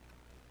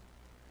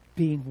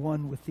 Being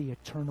one with the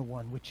eternal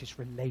one, which is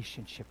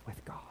relationship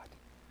with God.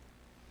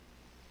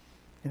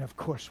 And of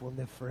course we'll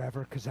live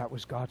forever because that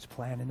was God's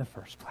plan in the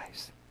first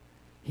place.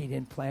 He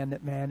didn't plan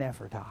that man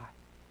ever die.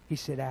 He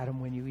said, Adam,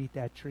 when you eat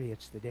that tree,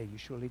 it's the day you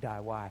surely die.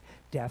 Why?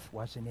 Death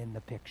wasn't in the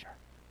picture.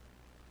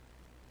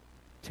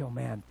 Till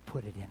man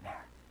put it in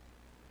there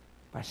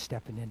by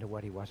stepping into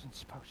what he wasn't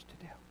supposed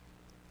to do.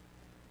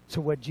 So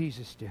what did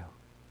Jesus do?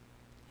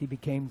 He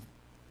became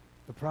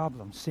the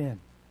problem, sin,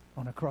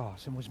 on a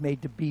cross and was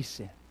made to be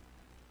sin.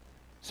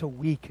 So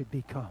we could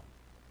become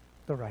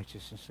the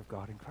righteousness of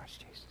God in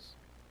Christ Jesus.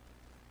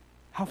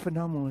 How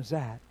phenomenal is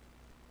that?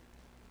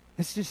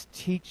 Let's just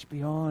teach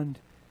beyond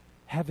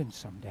heaven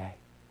someday.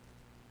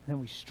 And then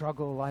we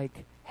struggle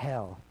like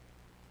hell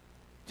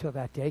till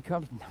that day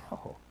comes.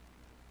 No.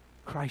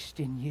 Christ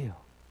in you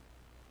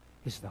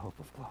is the hope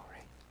of glory.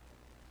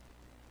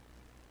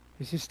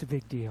 It's just a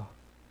big deal.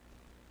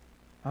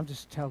 I'm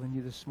just telling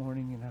you this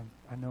morning, and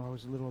I know I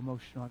was a little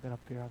emotional. I got up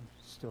here. I'm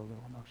still a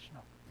little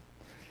emotional.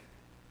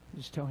 I'm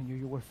just telling you,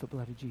 you're worth the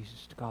blood of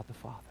Jesus to God the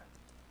Father.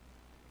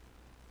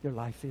 Your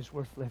life is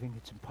worth living.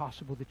 It's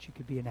impossible that you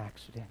could be an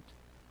accident.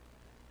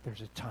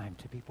 There's a time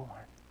to be born.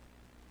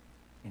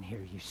 And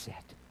here you sit.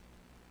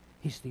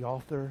 He's the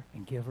author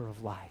and giver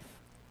of life.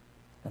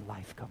 And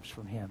life comes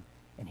from him.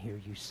 And here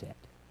you sit.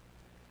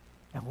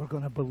 And we're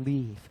going to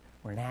believe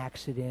we're an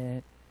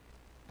accident,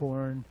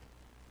 born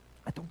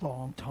at the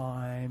wrong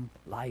time,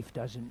 life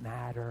doesn't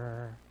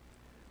matter.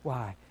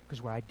 Why?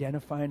 Because we're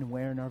identifying and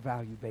wearing our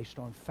value based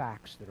on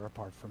facts that are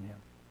apart from him.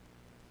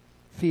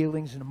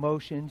 Feelings and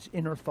emotions,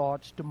 inner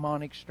thoughts,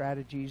 demonic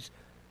strategies,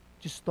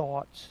 just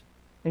thoughts.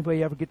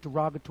 Anybody ever get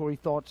derogatory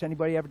thoughts?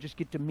 Anybody ever just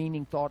get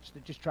demeaning thoughts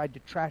that just tried to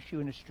trash you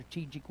in a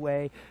strategic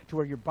way to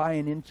where you're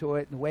buying into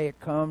it and the way it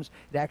comes,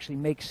 it actually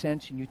makes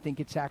sense and you think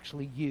it's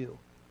actually you?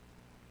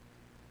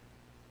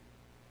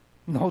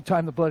 And the whole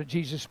time the blood of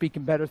Jesus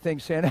speaking better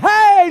things, saying,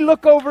 hey,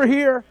 look over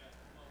here.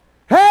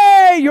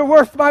 Hey, you're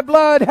worth my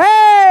blood.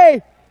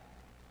 Hey!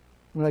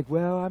 We're like,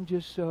 well, I've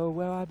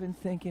been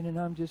thinking and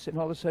and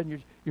all of a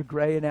sudden you're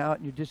graying out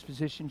and your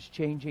disposition's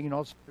changing and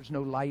all of a sudden there's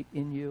no light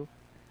in you.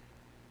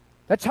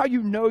 That's how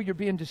you know you're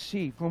being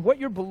deceived. When what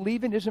you're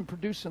believing isn't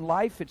producing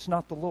life, it's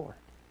not the Lord.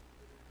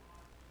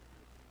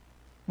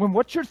 When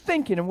what you're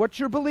thinking and what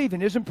you're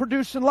believing isn't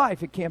producing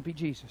life, it can't be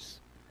Jesus.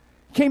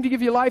 He came to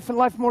give you life and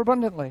life more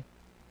abundantly.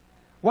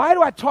 Why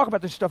do I talk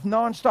about this stuff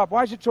nonstop?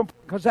 Why is it so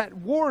important? Because that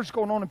war is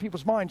going on in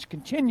people's minds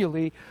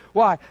continually.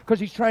 Why? Because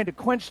he's trying to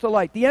quench the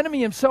light. The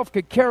enemy himself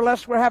could care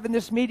less we're having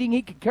this meeting.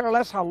 He could care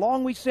less how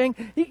long we sing.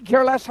 He could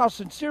care less how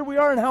sincere we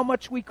are and how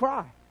much we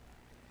cry.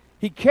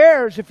 He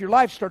cares if your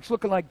life starts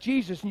looking like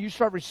Jesus and you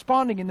start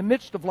responding in the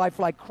midst of life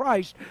like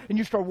Christ and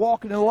you start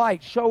walking in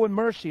light, showing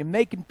mercy and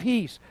making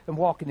peace and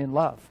walking in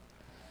love.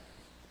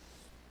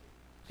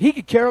 He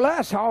could care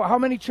less how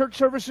many church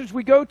services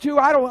we go to.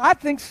 I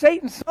think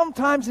Satan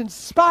sometimes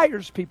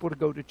inspires people to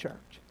go to church.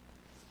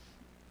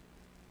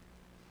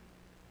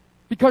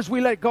 Because we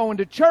let going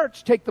to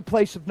church take the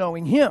place of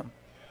knowing him.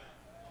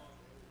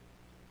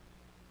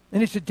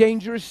 And it's a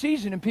dangerous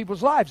season in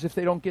people's lives if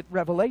they don't get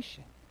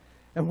revelation.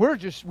 And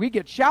we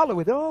get shallow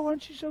with, oh,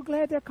 aren't you so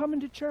glad they're coming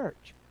to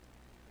church?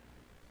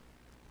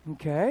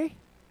 Okay.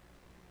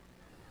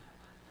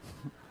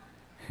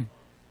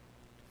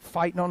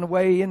 Fighting on the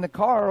way in the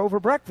car over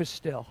breakfast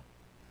still.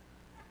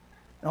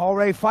 And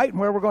already fighting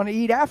where we're going to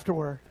eat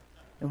afterward.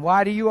 And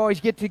why do you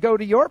always get to go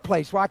to your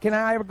place? Why can't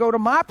I ever go to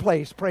my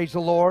place? Praise the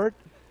Lord.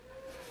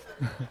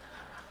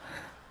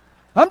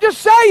 I'm just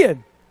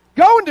saying,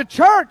 going to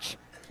church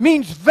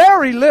means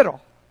very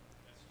little.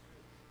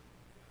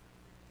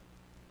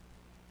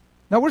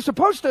 Now, we're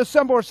supposed to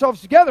assemble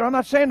ourselves together. I'm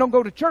not saying don't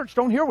go to church.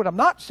 Don't hear what I'm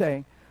not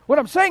saying. What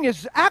I'm saying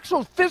is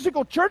actual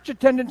physical church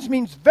attendance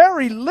means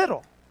very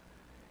little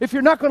if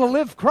you're not going to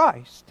live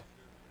Christ.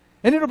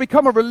 And it'll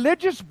become a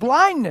religious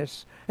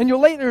blindness. And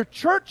you'll let your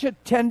church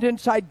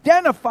attendance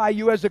identify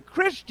you as a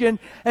Christian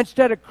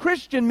instead of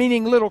Christian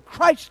meaning little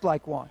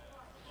Christ-like one.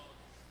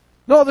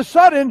 And all of a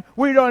sudden,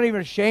 we're not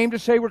even ashamed to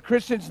say we're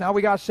Christians. Now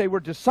we got to say we're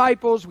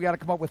disciples. We got to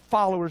come up with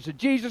followers of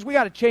Jesus. We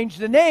got to change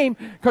the name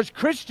because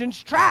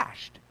Christian's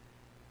trashed.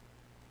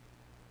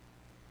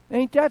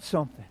 Ain't that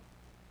something?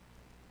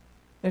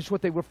 And it's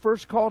what they were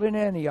first called in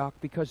Antioch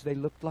because they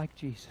looked like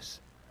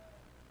Jesus.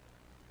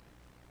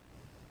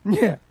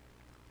 Yeah.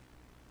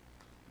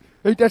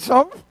 Ain't that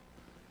something?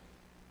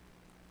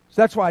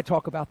 So that's why I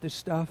talk about this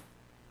stuff.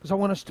 Because I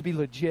want us to be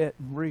legit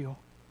and real.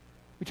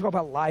 We talk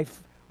about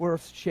life, we're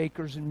earth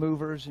shakers and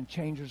movers and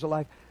changers of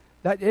life.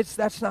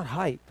 That's not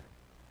hype.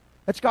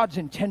 That's God's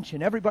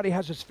intention. Everybody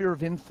has a sphere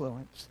of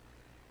influence.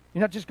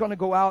 You're not just going to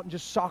go out and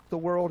just sock the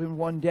world in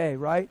one day,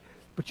 right?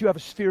 But you have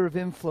a sphere of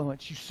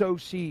influence. You sow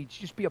seeds.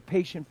 Just be a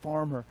patient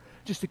farmer.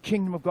 Just the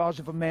kingdom of God is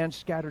if a man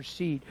scatters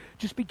seed.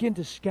 Just begin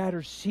to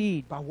scatter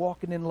seed by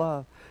walking in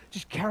love.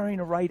 Just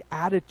carrying a right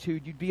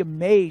attitude. You'd be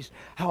amazed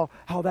how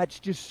that's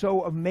just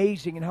so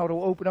amazing and how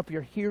it'll open up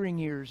your hearing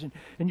ears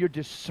and your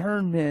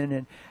discernment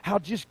and how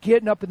just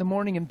getting up in the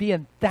morning and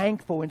being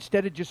thankful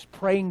instead of just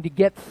praying to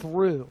get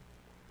through.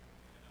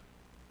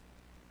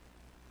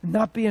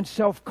 Not being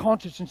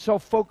self-conscious and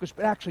self-focused,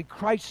 but actually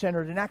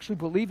Christ-centered and actually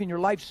believing your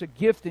life's a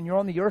gift and you're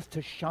on the earth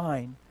to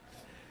shine.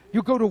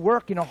 You'll go to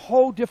work in a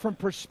whole different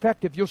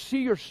perspective. You'll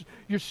see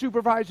your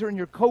supervisor and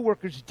your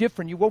coworkers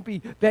different. You won't be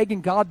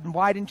begging God,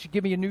 why didn't you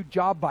give me a new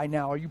job by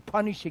now? Are you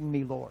punishing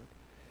me, Lord?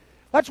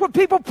 That's what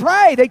people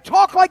pray. They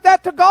talk like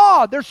that to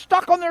God. They're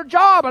stuck on their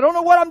job. I don't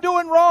know what I'm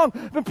doing wrong.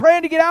 I've been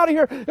praying to get out of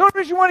here. The only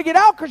reason you want to get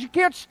out because you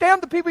can't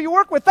stand the people you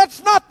work with.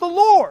 That's not the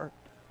Lord.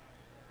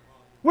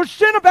 Where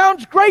sin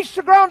abounds, grace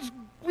abounds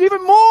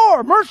even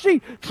more.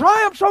 Mercy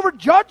triumphs over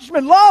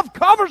judgment. Love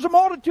covers a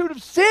multitude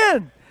of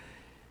sin.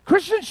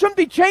 Christians shouldn't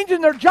be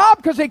changing their job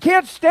because they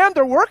can't stand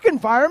their work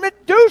environment.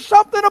 Do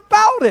something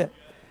about it.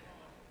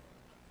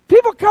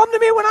 People come to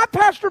me when I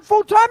pastored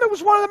full-time. It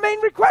was one of the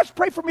main requests.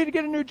 Pray for me to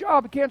get a new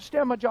job. I can't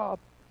stand my job.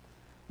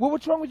 Well,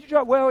 what's wrong with your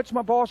job? Well, it's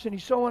my boss and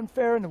he's so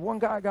unfair and the one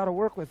guy I got to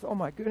work with, oh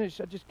my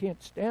goodness, I just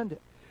can't stand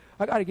it.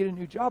 I got to get a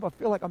new job. I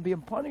feel like I'm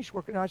being punished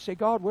working. And I say,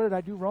 God, what did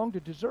I do wrong to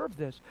deserve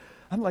this?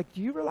 I'm like,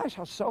 do you realize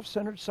how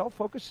self-centered,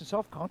 self-focused, and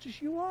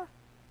self-conscious you are?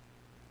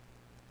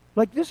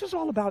 Like, this is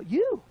all about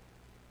you.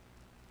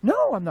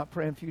 No, I'm not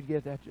praying for you to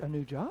get a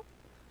new job.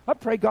 I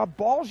pray God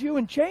balls you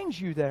and chains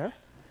you there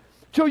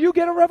till you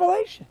get a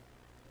revelation.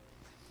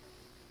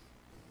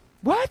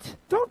 What?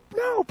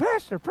 No,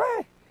 Pastor,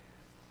 pray.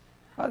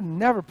 I'd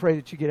never pray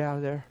that you get out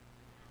of there.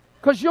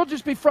 Because you'll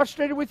just be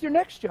frustrated with your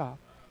next job.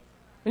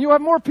 And you'll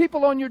have more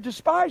people on your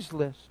despised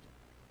list.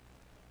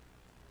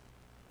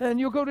 And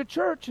you'll go to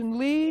church and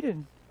lead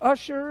and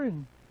usher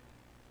and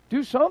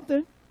do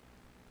something.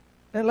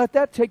 And let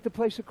that take the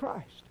place of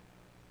Christ.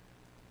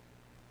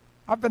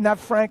 I've been that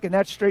frank and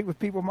that straight with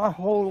people my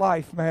whole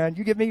life, man.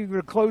 You get me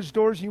to close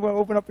doors and you want to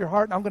open up your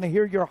heart and I'm going to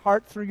hear your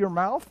heart through your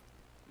mouth?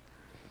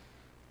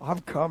 I'm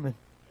coming.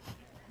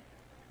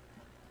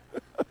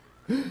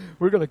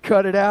 We're going to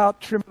cut it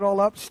out, trim it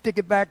all up, stick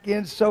it back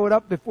in, sew it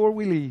up before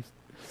we leave.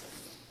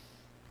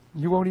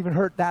 You won't even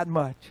hurt that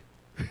much.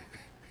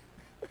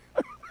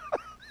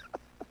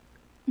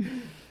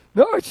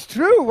 No, it's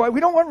true. We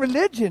don't want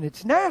religion.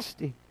 It's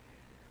nasty.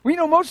 We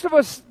know most of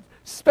us,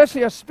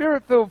 especially us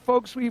spirit-filled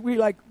folks, we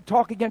like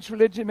talk against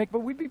religion, but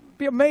we'd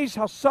be amazed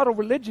how subtle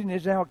religion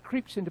is and how it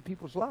creeps into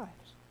people's lives.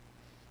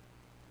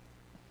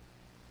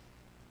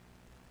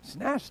 It's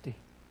nasty.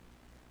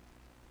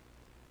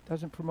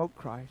 Doesn't promote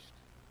Christ.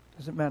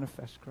 Doesn't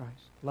manifest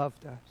Christ. Love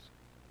does.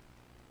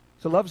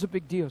 So love's a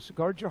big deal. So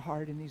guard your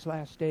heart in these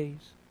last days.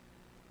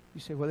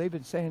 You say, well, they've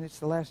been saying it's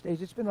the last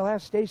days. It's been the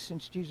last days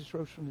since Jesus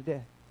rose from the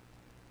dead.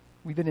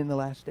 We've been in the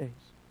last days.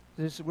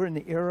 We're in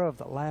the era of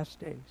the last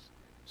days.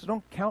 So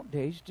don't count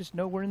days. Just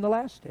know we're in the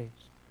last days.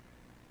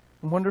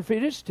 And wonder if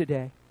it is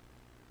today.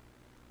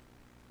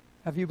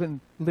 Have you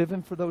been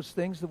living for those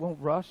things that won't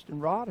rust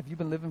and rot? Have you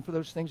been living for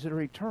those things that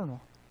are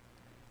eternal?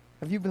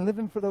 Have you been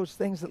living for those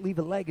things that leave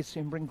a legacy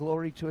and bring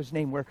glory to His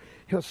name, where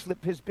He'll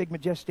slip His big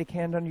majestic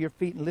hand under your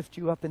feet and lift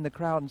you up in the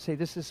crowd and say,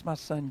 this is my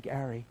son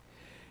Gary.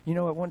 You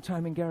know, at one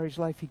time in Gary's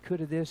life, he could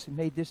have this and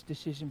made this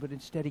decision, but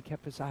instead he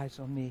kept his eyes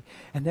on me.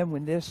 And then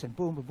when this and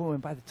boom, boom, boom,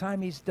 and by the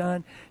time he's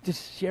done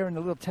just sharing a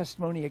little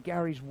testimony of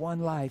Gary's one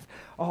life,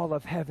 all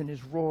of heaven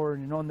is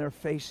roaring and on their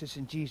faces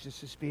and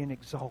Jesus is being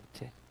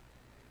exalted.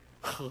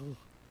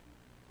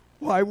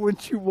 Why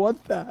wouldn't you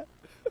want that?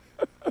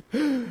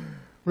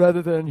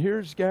 Rather than,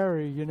 here's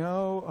Gary, he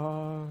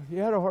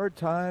had a hard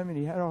time and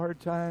he had a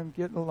hard time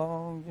getting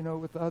along,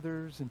 with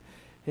others, and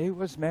he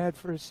was mad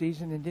for a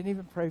season and didn't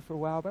even pray for a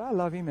while, but I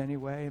love him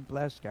anyway and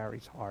bless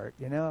Gary's heart,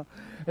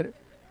 And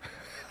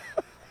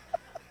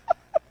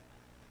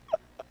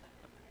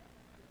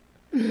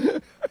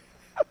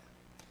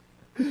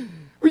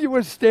you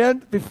would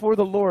stand before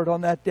the Lord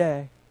on that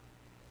day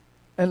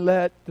and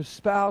let the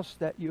spouse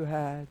that you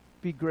had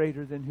be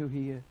greater than who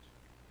he is.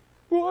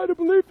 Well, I'd have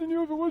believed in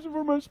you if it wasn't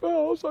for my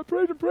spouse. I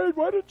prayed and prayed.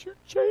 Why didn't you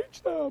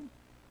change them?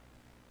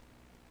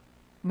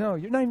 No,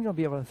 you're not even going to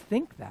be able to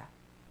think that.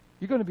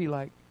 You're going to be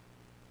like,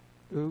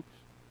 oops.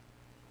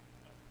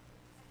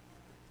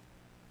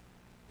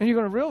 And you're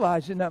going to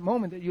realize in that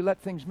moment that you let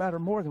things matter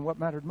more than what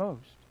mattered most.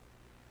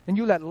 And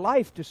you let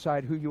life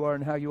decide who you are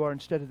and how you are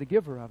instead of the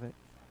giver of it.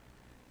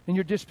 And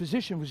your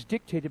disposition was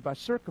dictated by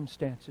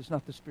circumstances,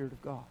 not the Spirit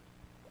of God.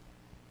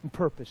 And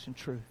purpose and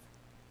truth.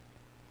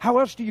 How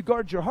else do you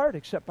guard your heart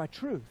except by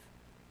truth?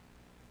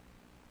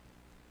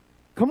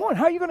 Come on,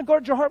 how are you going to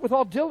guard your heart with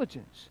all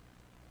diligence?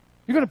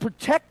 You're going to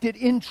protect it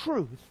in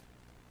truth.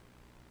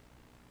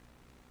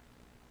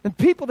 And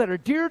people that are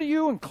dear to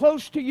you and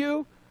close to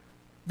you,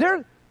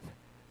 this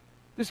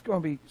is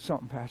going to be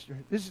something, Pastor.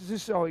 This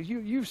is always,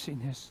 you've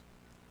seen this.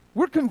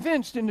 We're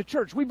convinced in the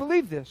church. We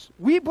believe this.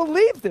 We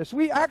believe this.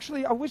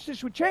 I wish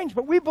this would change,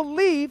 but we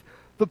believe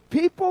the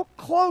people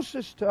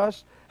closest to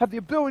us have the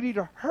ability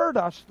to hurt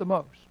us the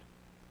most.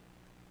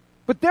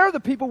 But they're the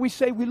people we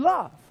say we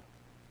love.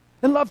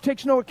 And love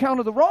takes no account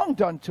of the wrong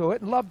done to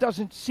it, and love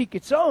doesn't seek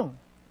its own.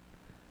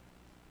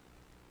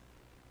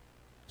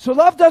 So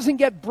love doesn't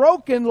get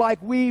broken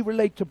like we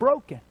relate to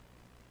broken.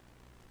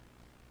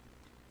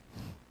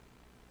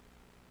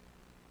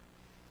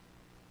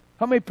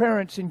 How many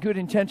parents in good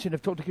intention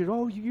have told the kids,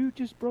 oh, you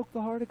just broke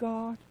the heart of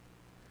God?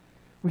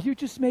 Well, you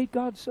just made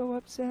God so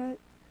upset.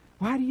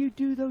 Why do you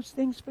do those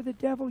things for the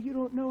devil? You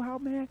don't know how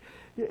mad,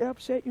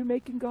 upset you're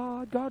making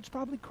God. God's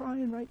probably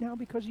crying right now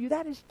because of you.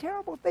 That is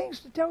terrible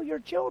things to tell your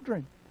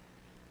children.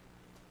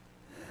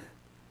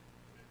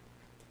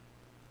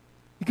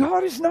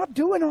 God is not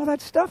doing all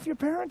that stuff your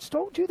parents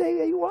told you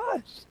He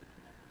was.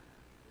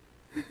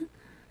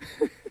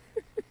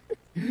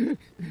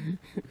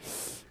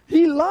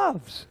 He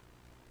loves.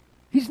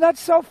 He's not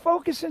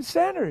self-focused and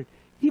centered.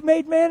 He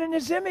made man in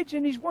His image,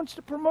 and He wants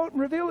to promote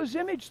and reveal His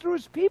image through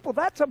His people.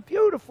 That's a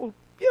beautiful,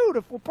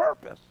 beautiful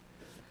purpose.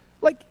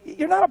 Like,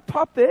 you're not a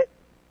puppet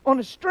on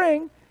a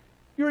string.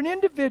 You're an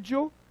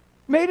individual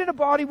made in a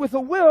body with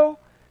a will,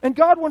 and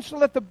God wants to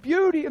let the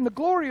beauty and the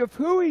glory of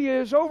who He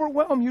is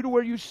overwhelm you to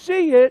where you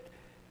see it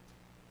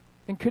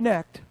and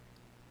connect.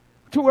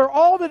 to where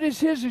all that is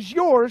His is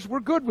yours. We're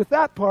good with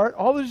that part.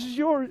 All that is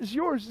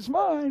yours is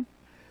mine.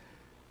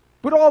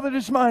 But all that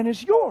is mine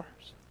is yours.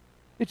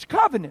 It's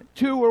covenant,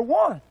 two or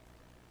one.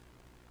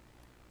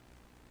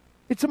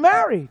 It's a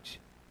marriage.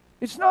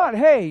 It's not,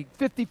 hey,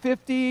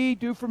 50-50,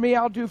 do for me,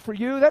 I'll do for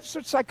you. That's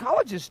what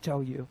psychologists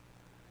tell you.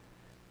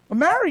 A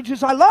marriage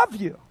is I love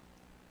you.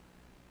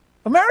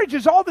 A marriage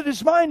is all that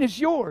is mine is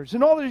yours,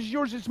 and all that is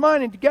yours is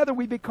mine, and together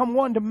we become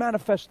one to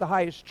manifest the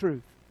highest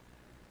truth.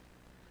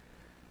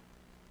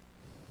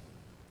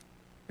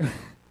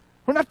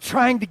 We're not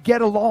trying to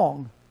get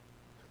along.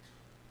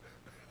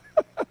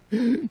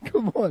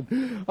 Come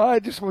on. I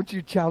just want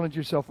you to challenge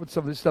yourself with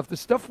some of this stuff. The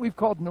stuff we've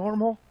called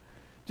normal,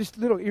 just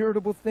little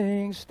irritable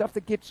things, stuff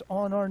that gets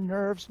on our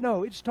nerves.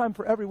 No, it's time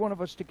for every one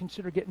of us to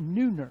consider getting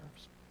new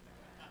nerves.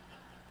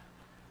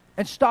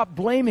 And stop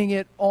blaming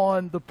it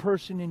on the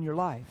person in your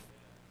life.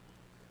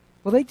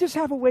 Well, they just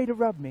have a way to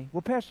rub me.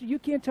 Well, Pastor, you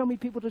can't tell me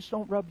people just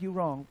don't rub you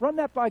wrong. Run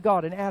that by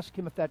God and ask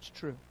Him if that's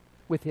true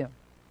with Him.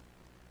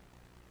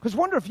 Because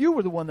wonder if you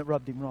were the one that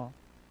rubbed Him wrong.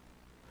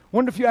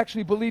 Wonder if you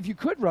actually believe you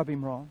could rub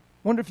Him wrong.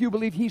 Wonder if you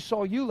believe He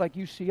saw you like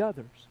you see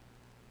others.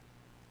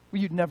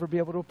 Well, you'd never be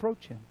able to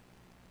approach Him.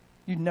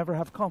 You'd never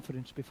have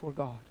confidence before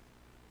God.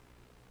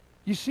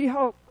 You see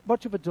how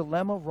much of a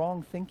dilemma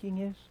wrong thinking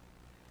is?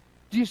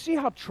 Do you see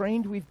how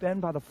trained we've been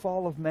by the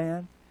fall of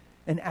man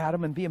and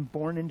Adam and being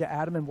born into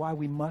Adam and why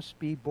we must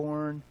be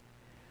born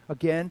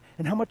again?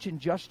 And how much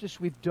injustice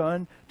we've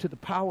done to the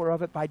power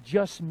of it by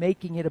just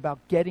making it about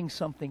getting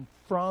something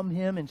from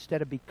Him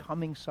instead of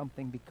becoming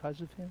something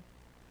because of Him?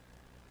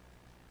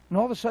 And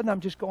all of a sudden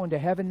I'm just going to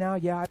heaven now.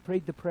 Yeah, I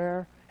prayed the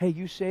prayer. Hey,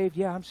 you saved?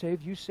 Yeah, I'm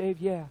saved. You saved?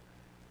 Yeah.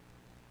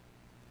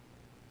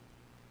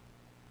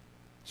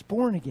 It's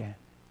born again.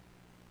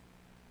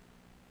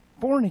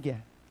 Born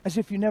again. As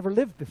if you never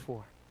lived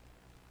before.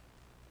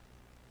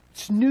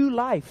 It's new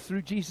life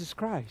through Jesus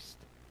Christ.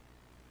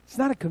 It's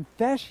not a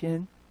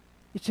confession.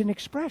 It's an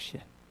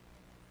expression.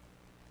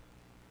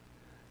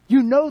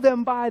 You know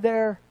them by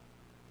their,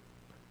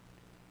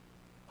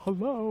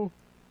 hello,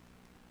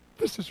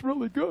 this is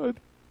really good.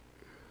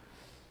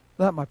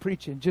 Not my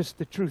preaching, just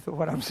the truth of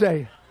what I'm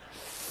saying.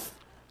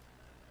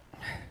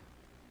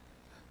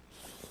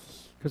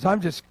 Because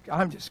I'm just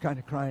kind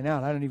of crying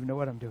out. I don't even know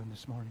what I'm doing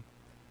this morning.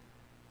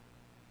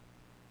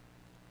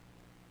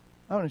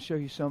 I want to show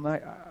you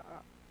something.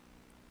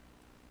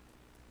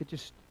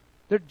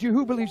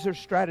 Who believes there's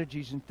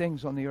strategies and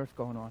things on the earth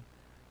going on?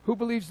 Who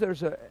believes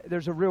there's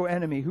a real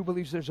enemy? Who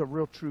believes there's a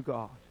real true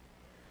God?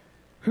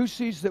 Who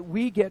sees that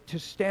we get to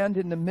stand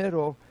in the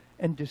middle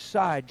and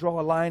decide, draw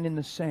a line in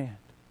the sand?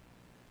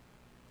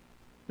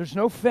 There's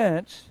no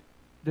fence.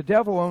 The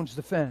devil owns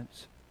the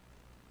fence.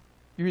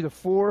 You're either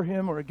for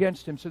him or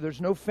against him, so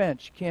there's no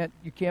fence.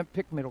 You can't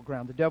pick middle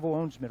ground. The devil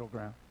owns middle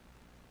ground.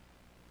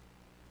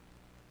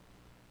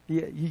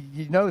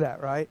 You know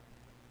that, right?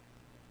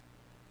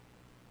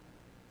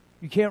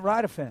 You can't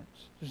ride a fence.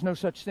 There's no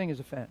such thing as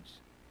a fence.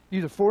 You're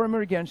either for him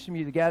or against him.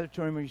 You either gather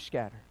to him or you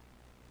scatter.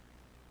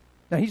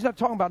 Now, he's not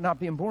talking about not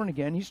being born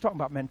again. He's talking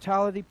about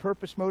mentality,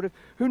 purpose, motive.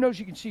 Who knows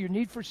you can see your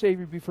need for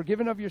Savior, be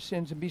forgiven of your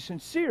sins, and be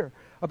sincere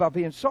about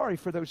being sorry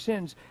for those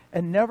sins,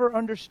 and never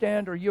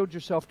understand or yield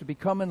yourself to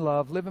become in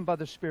love, living by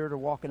the Spirit, or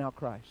walking out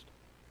Christ.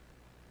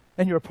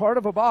 And you're a part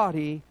of a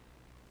body,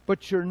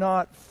 but you're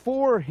not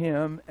for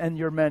Him, and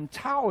your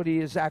mentality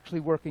is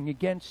actually working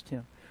against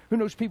Him. Who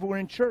knows people who are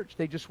in church,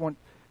 they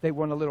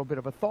want a little bit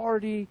of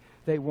authority,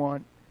 they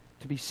want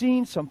to be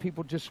seen. Some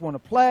people just want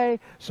to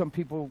play. Some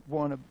people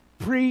want to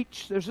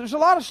preach. There's a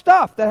lot of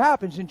stuff that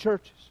happens in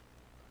churches.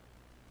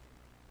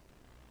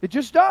 It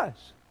just does.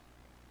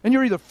 And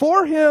you're either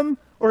for Him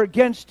or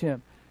against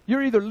Him.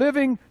 You're either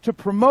living to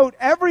promote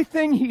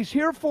everything He's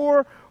here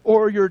for,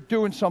 or you're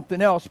doing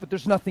something else, but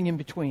there's nothing in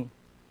between.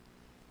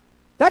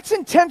 That's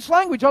intense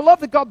language. I love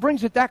that God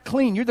brings it that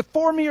clean. You're either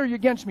for me or you're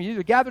against me. You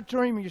either gather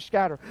to Him or you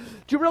scatter.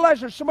 Do you realize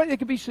there's somebody that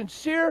can be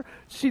sincere,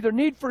 see their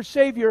need for a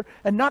Savior,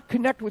 and not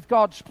connect with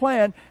God's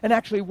plan, and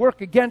actually work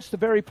against the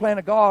very plan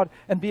of God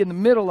and be in the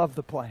middle of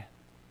the plan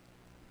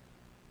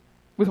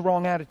with a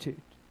wrong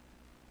attitude,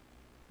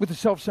 with a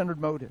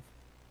self-centered motive,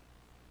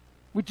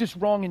 with just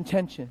wrong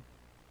intention?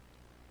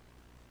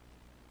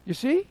 You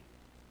see?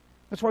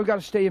 That's why we've got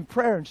to stay in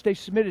prayer and stay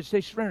submitted,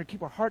 stay surrendered,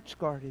 keep our hearts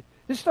guarded.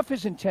 This stuff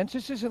is intense.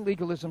 This isn't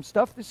legalism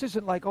stuff. This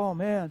isn't like, oh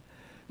man.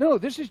 No,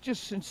 this is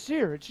just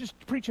sincere. It's just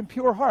preaching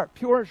pure heart.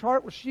 Pure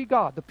heart will see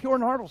God. The pure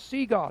in heart will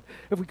see God.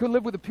 If we could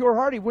live with a pure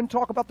heart, He wouldn't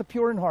talk about the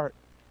pure in heart.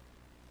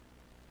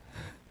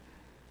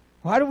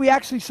 Why do we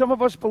actually, some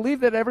of us,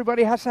 believe that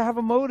everybody has to have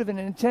a motive and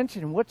an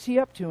intention, and what's he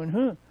up to, and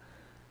who?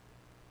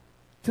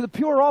 To the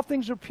pure, all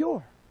things are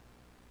pure.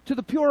 To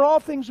the pure, all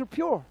things are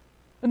pure.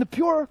 And the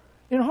pure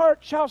in heart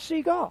shall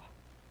see God.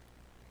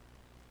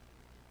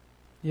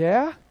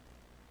 Yeah?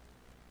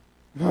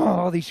 Oh,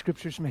 all these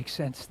scriptures make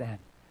sense then.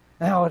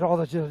 Now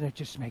it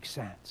just makes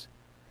sense.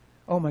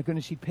 Oh my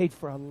goodness, He paid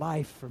for a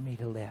life for me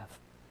to live,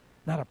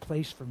 not a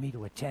place for me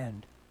to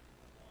attend.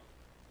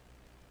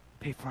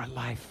 He paid for a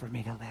life for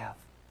me to live.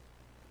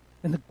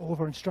 And the goal of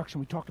our instruction,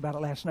 we talked about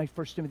it last night,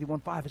 1 Timothy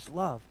 1:5, is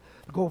love.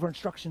 The goal of our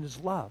instruction is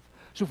love.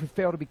 So if we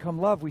fail to become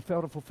love, we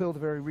fail to fulfill the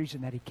very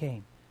reason that he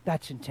came.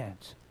 That's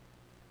intense.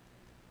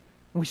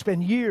 And we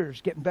spend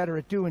years getting better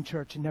at doing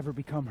church and never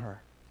become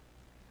her.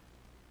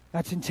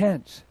 That's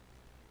intense.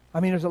 I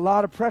mean, there's a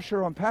lot of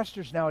pressure on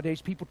pastors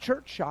nowadays. People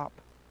church shop.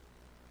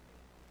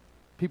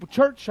 People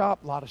church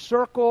shop, a lot of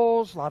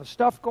circles, a lot of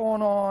stuff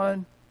going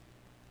on.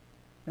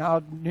 Now,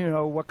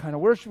 what kind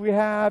of worship we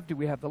have? Do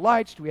we have the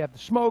lights? Do we have the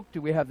smoke?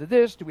 Do we have the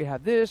this? Do we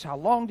have this? How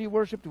long do you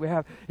worship?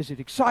 Is it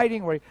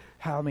exciting? Or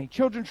how many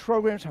children's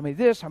programs? How many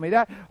this? How many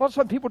that? All of a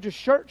sudden, people just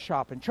church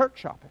shopping.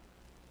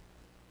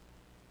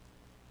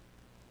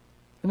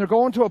 And they're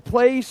going to a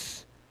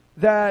place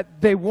that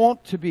they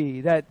want to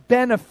be, that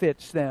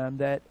benefits them,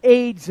 that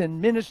aids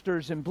and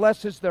ministers and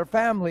blesses their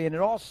family, and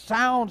it all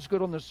sounds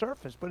good on the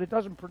surface, but it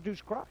doesn't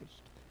produce Christ.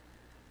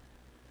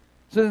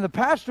 So then the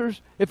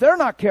pastors, if they're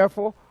not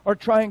careful, are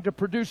trying to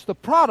produce the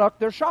product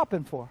they're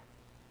shopping for.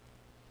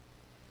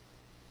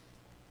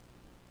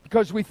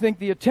 Because we think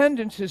the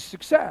attendance is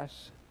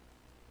success,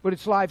 but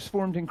it's lives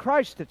formed in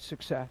Christ that's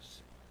success.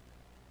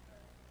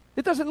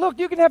 It doesn't look,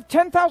 you can have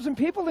 10,000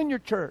 people in your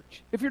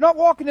church. If you're not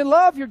walking in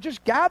love, you're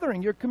just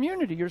gathering, your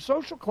community, your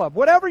social club,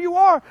 whatever you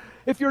are.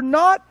 If you're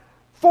not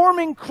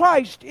forming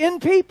Christ in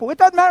people, it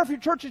doesn't matter if your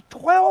church is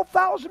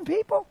 12,000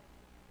 people.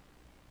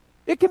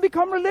 It can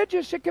become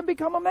religious. It can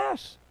become a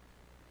mess.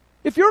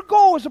 If your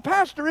goal as a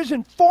pastor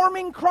isn't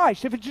forming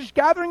Christ, if it's just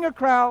gathering a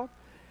crowd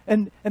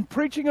and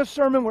preaching a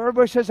sermon where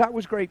everybody says, that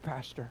was great,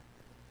 Pastor.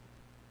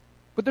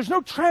 But there's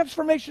no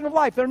transformation of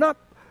life. They're not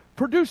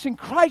producing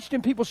Christ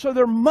in people, so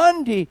their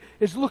Monday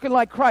is looking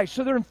like Christ.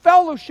 So they're in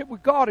fellowship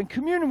with God and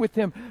communion with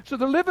Him. So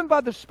they're living by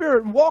the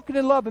Spirit and walking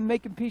in love and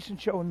making peace and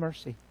showing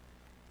mercy.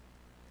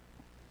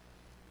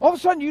 All of a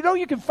sudden,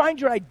 you can find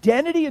your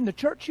identity in the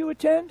church you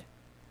attend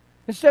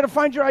instead of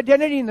find your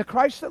identity in the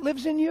Christ that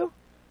lives in you.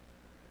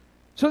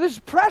 So this is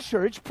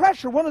pressure. It's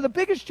pressure. One of the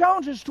biggest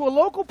challenges to a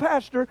local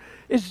pastor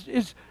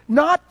is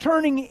not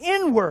turning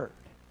inward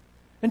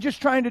and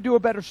just trying to do a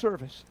better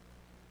service,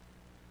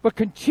 but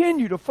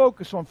continue to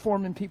focus on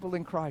forming people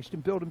in Christ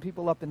and building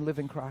people up and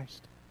living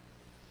Christ.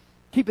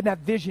 Keeping that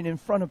vision in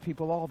front of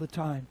people all the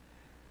time.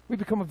 We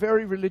become a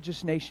very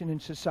religious nation in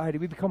society.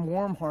 We become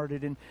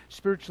warm-hearted and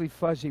spiritually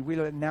fuzzy.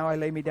 Now I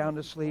lay me down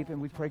to sleep, and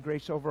we pray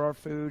grace over our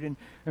food,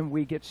 and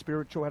we get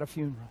spiritual at a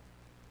funeral.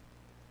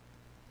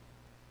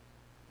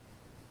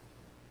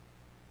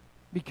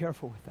 Be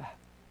careful with that.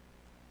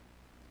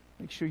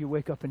 Make sure you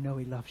wake up and know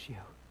He loves you.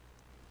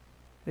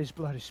 His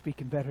blood is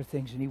speaking better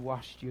things, and He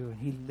washed you,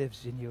 and He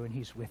lives in you, and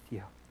He's with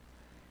you.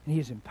 And He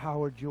has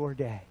empowered your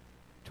day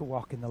to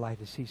walk in the light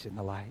as He's in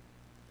the light.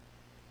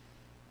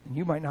 And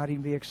you might not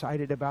even be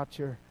excited about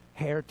your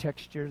hair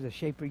texture, the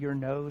shape of your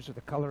nose, or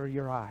the color of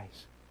your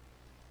eyes.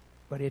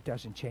 But it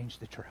doesn't change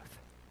the truth.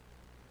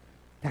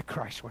 That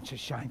Christ wants to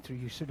shine through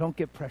you, so don't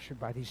get pressured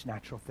by these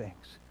natural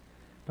things.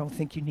 Don't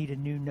think you need a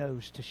new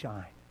nose to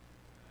shine.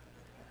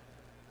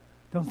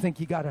 Don't think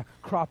you got to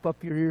crop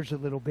up your ears a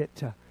little bit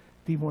to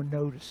be more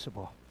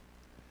noticeable.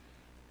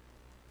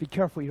 Be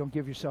careful you don't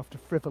give yourself to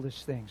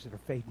frivolous things that are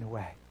fading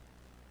away.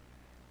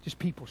 Just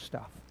people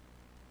stuff.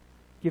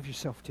 Give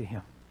yourself to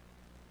Him.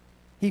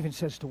 He even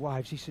says to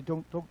wives, He said,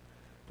 don't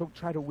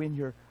try to win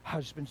your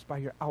husbands by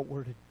your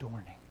outward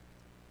adorning.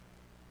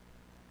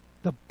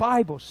 The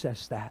Bible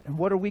says that. And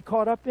what are we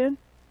caught up in?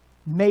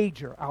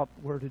 Major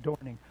outward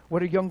adorning.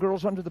 What are young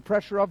girls under the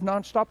pressure of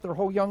nonstop their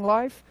whole young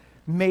life?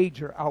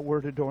 Major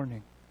outward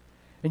adorning.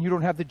 And you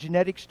don't have the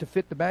genetics to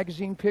fit the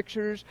magazine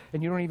pictures,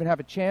 and you don't even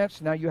have a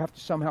chance. Now you have to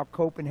somehow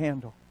cope and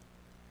handle.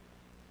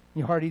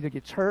 Your heart either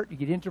gets hurt, you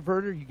get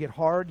introverted, you get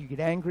hard, you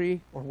get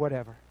angry, or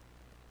whatever.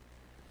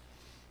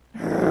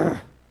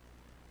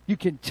 You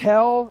can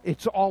tell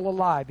it's all a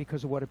lie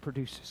because of what it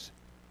produces.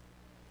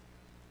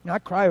 Now, I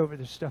cry over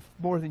this stuff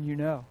more than you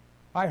know.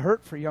 I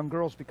hurt for young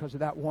girls because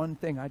of that one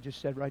thing I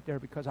just said right there,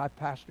 because I've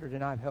pastored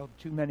and I've held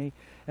too many,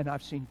 and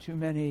I've seen too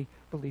many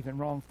believe in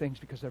wrong things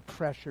because they're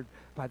pressured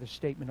by the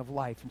statement of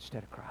life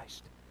instead of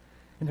Christ.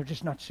 And they're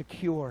just not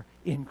secure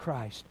in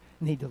Christ.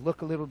 Need to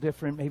look a little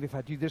different. Maybe if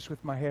I do this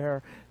with my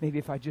hair, maybe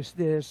if I just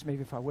this,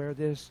 maybe if I wear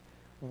this.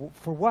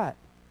 For what?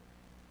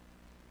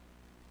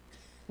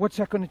 What's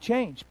that going to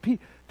change?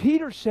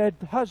 Peter said,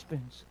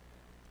 husbands,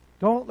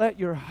 don't let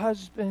your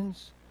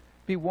husbands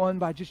be won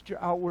by just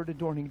your outward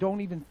adorning. Don't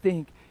even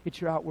think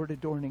it's your outward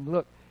adorning.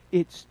 Look,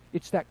 it's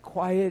that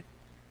quiet,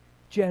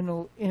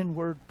 gentle,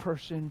 inward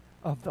person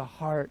of the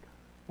heart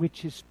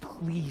which is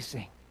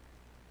pleasing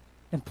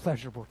and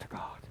pleasurable to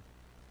God.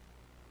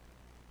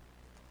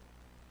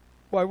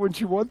 Why wouldn't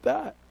you want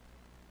that?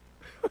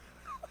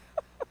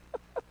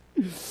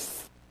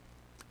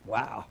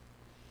 Wow.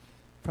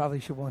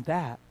 Probably should want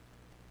that.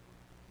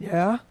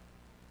 Yeah?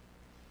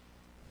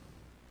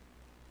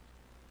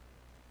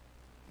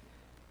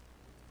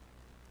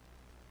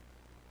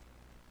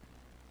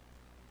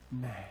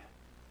 Man.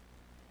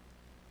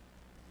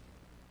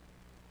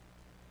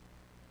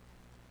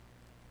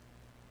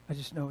 I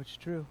just know it's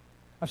true.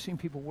 I've seen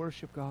people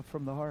worship God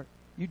from the heart.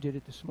 You did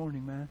it this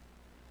morning, man.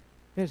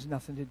 It has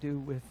nothing to do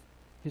with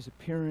his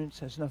appearance,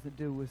 has nothing to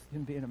do with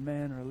him being a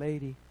man or a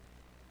lady.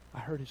 I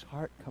heard his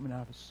heart coming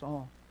out of his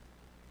song.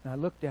 And I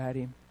looked at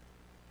him,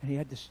 and he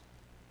had this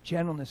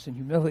gentleness and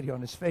humility on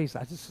his face.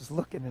 I just was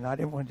looking, and I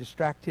didn't want to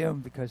distract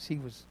him because he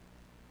was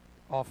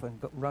off and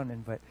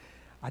running. But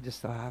I just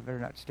thought, I better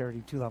not stare at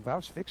him too long. But I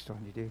was fixed on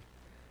you, dude.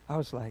 I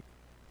was like,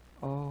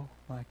 oh,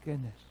 my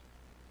goodness.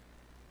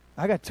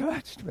 I got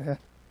touched, man.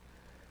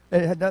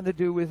 It had nothing to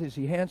do with, is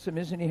he handsome,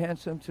 isn't he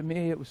handsome? To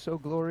me, it was so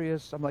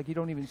glorious. I'm like, you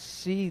don't even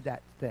see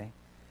that thing.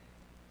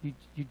 You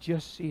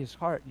just see his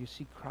heart. You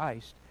see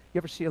Christ. You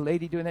ever see a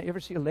lady doing that? You ever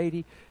see a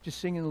lady just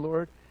singing the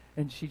Lord,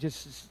 and she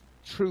just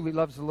truly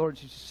loves the Lord?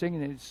 She's just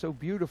singing it. It's so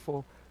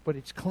beautiful, but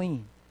it's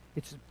clean.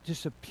 It's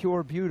just a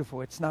pure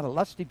beautiful. It's not a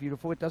lusty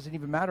beautiful. It doesn't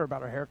even matter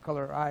about her hair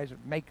color, her eyes, her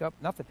makeup,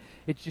 nothing.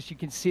 It's just you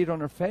can see it on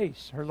her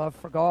face, her love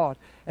for God,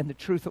 and the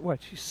truth of what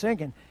she's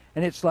singing.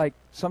 And it's like,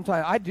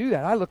 sometimes I do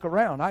that. I look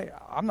around.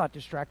 I'm not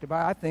distracted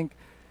by it.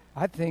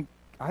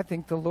 I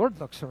think the Lord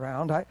looks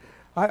around.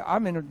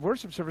 I'm in a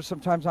worship service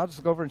sometimes. I'll just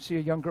look over and see a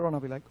young girl, and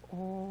I'll be like,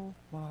 oh,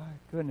 my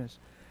goodness.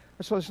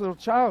 I saw this little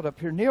child up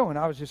here kneeling.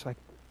 I was just like,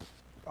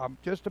 I'm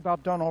just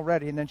about done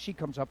already. And then she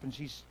comes up, and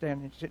she's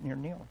sitting here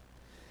kneeling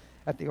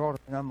at the altar.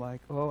 And I'm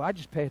like, oh, I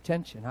just pay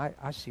attention.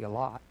 I see a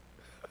lot.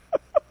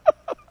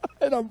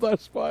 And I'm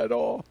blessed by it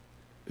all.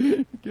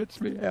 It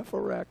gets me half a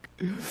wreck.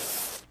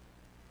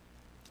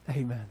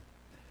 Amen.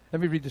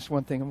 Let me read this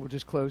one thing, and we'll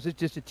just close. It's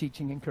just a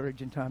teaching,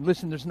 encouraging time.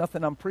 Listen, there's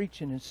nothing I'm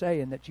preaching and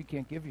saying that you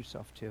can't give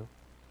yourself to.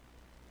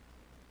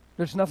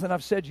 There's nothing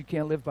I've said you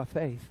can't live by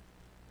faith.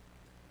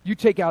 You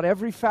take out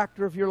every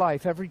factor of your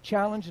life, every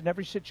challenge and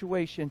every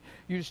situation,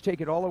 you just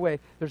take it all away.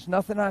 There's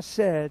nothing I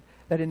said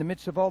that in the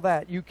midst of all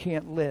that you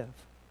can't live,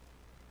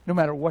 no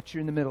matter what you're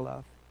in the middle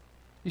of.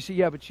 You say,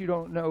 yeah, but you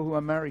don't know who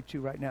I'm married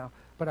to right now,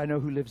 but I know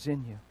who lives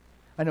in you.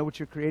 I know what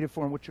you're created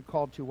for and what you're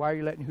called to. Why are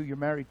you letting who you're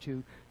married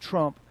to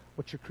trump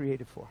what you're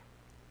created for?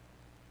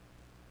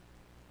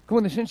 Come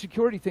on, this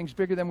insecurity thing's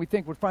bigger than we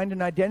think. We're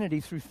finding identity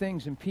through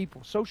things and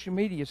people. Social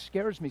media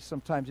scares me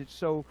sometimes.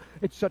 It's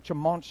such a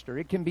monster.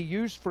 It can be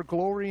used for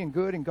glory and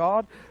good and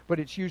God, but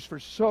it's used for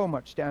so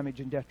much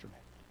damage and detriment.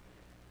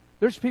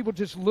 There's people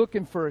just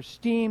looking for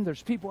esteem.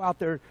 There's people out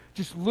there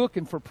just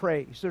looking for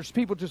praise. There's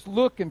people just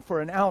looking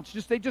for an ounce.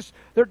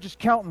 They're just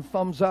counting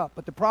thumbs up.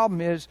 But the problem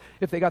is,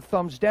 if they got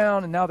thumbs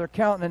down and now they're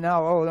counting, and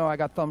now, oh no, I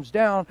got thumbs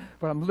down,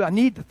 but I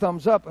need the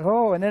thumbs up.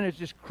 Oh, and then it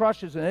just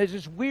crushes, and it's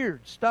just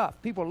weird stuff.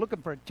 People are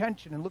looking for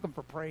attention and looking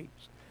for praise.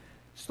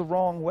 It's the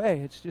wrong way.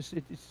 It's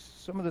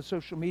some of the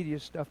social media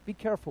stuff. Be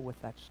careful with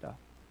that stuff.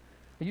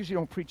 I usually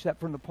don't preach that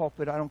from the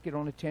pulpit. I don't get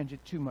on a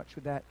tangent too much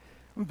with that.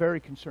 I'm very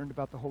concerned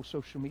about the whole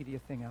social media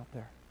thing out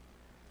there.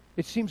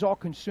 It seems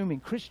all-consuming.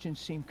 Christians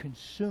seem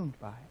consumed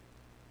by it.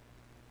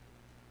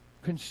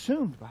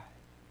 Consumed by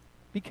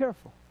it. Be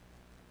careful.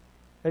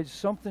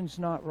 Something's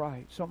not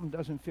right. Something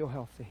doesn't feel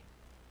healthy.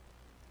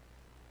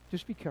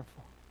 Just be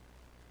careful.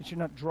 That you're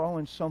not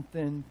drawing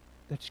something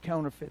that's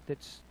counterfeit,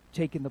 that's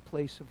taking the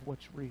place of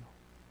what's real.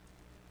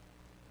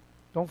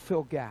 Don't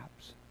fill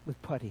gaps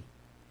with putty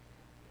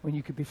when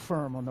you could be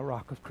firm on the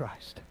rock of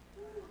Christ.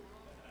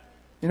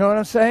 You know what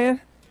I'm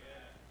saying?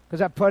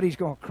 Because that putty's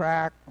going to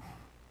crack.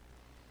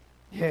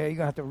 Yeah, you're going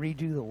to have to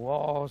redo the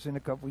walls in a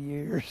couple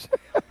years.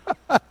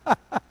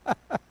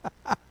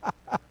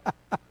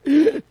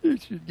 You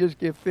should just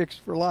get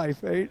fixed for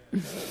life, eh?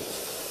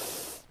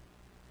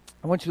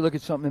 I want you to look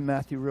at something in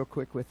Matthew real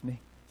quick with me.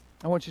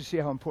 I want you to see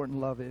how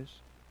important love is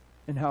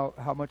and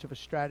how much of a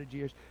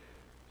strategy it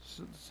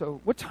is.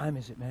 So what time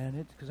is it,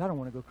 man? Because I don't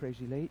want to go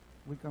crazy late.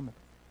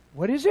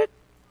 What is it?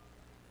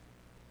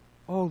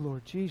 Oh,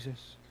 Lord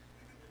Jesus.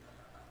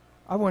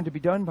 I wanted to be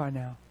done by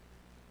now.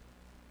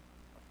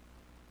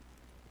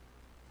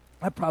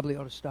 I probably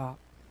ought to stop.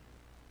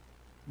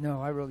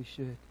 No, I really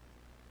should.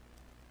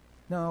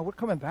 No, we're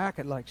coming back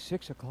at like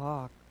 6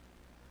 o'clock.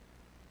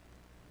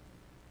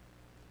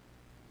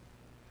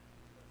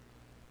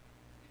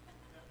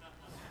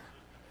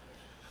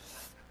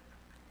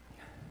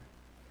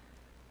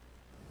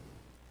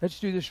 Let's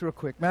do this real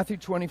quick. Matthew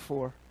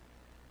 24.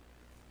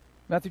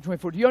 Matthew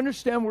 24. Do you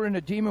understand we're in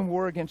a demon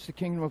war against the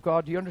kingdom of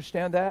God? Do you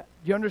understand that?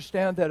 Do you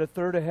understand that a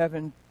third of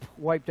heaven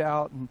wiped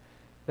out and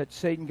that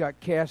Satan got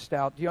cast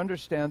out? Do you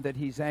understand that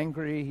he's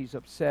angry, he's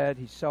upset,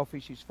 he's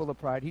selfish, he's full of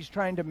pride? He's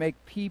trying to make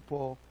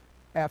people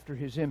after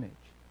his image.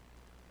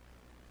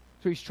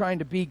 So he's trying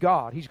to be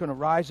God. He's going to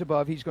rise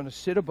above, he's going to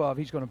sit above,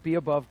 he's going to be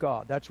above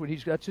God. That's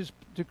his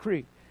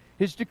decree.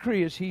 His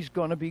decree is he's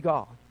going to be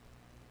God.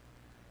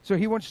 So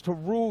he wants to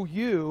rule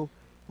you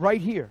right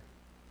here.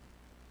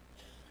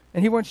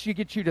 And he wants to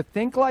get you to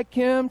think like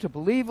him, to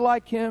believe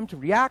like him, to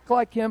react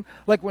like him.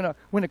 Like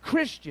when a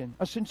Christian,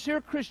 a sincere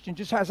Christian,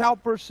 just has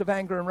outbursts of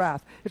anger and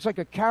wrath, it's like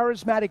a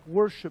charismatic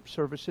worship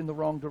service in the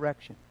wrong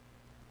direction.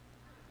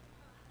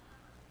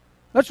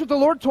 That's what the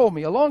Lord told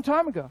me a long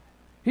time ago.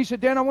 He said,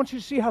 Dan, I want you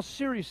to see how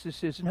serious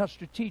this is and how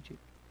strategic.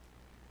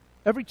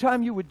 Every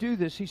time you would do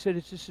this, he said,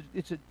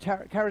 it's a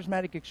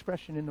charismatic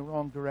expression in the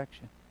wrong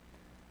direction.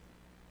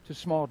 It's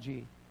a small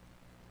g.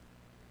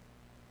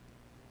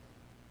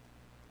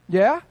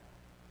 Yeah?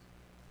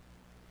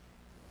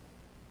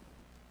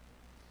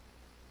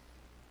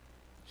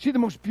 See, the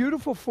most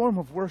beautiful form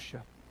of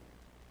worship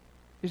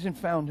isn't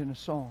found in a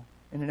song,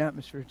 in an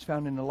atmosphere. It's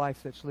found in a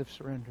life that's lived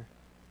surrender.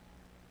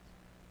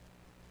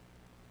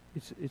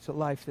 It's a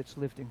life that's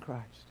lived in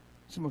Christ.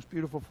 It's the most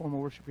beautiful form of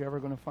worship you're ever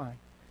going to find.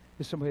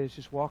 Is somebody that's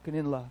just walking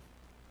in love,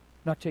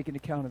 not taking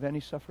account of any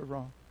suffered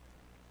wrong,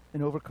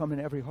 and overcoming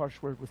every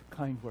harsh word with a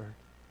kind word,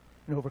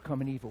 and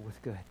overcoming evil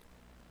with good.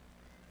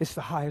 It's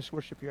the highest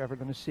worship you're ever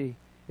going to see,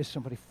 is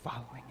somebody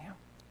following Him.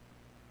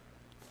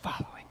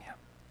 Following Him.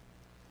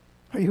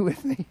 Are you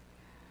with me?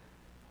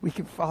 We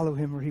can follow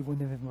Him or He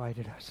wouldn't have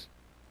invited us.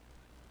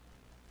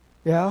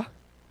 Yeah?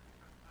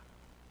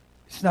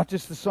 It's not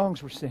just the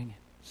songs we're singing.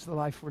 It's the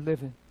life we're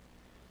living.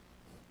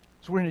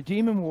 So we're in a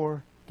demon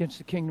war against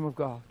the kingdom of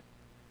God.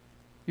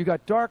 You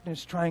got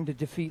darkness trying to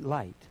defeat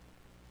light.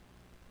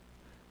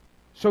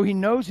 So he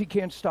knows he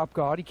can't stop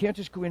God. He can't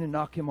just go in and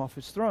knock Him off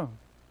His throne.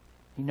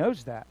 He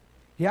knows that.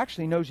 He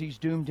actually knows he's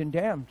doomed and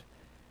damned.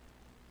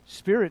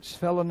 Spirits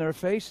fell on their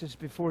faces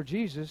before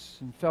Jesus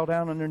and fell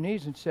down on their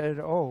knees and said,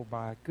 "Oh,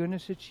 my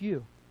goodness, it's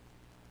you."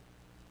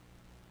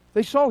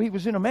 They saw He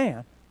was in a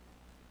man.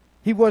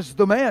 He was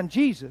the man,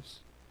 Jesus.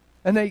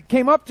 And they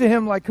came up to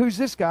Him like, who's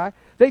this guy?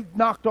 They've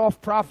knocked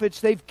off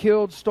prophets. They've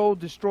killed, stole,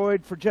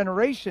 destroyed for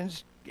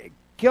generations.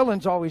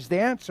 Killing's always the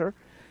answer.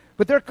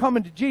 But they're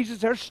coming to Jesus.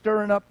 They're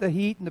stirring up the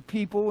heat and the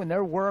people, and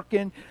they're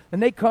working.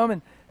 And they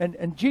come,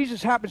 and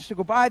Jesus happens to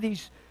go by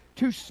these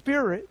two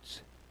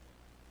spirits.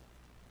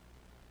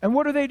 And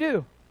what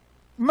do?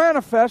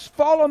 Manifest,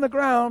 fall on the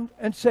ground,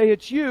 and say,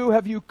 "It's you.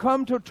 Have you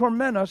come to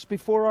torment us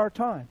before our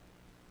time?"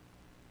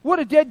 What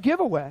a dead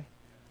giveaway.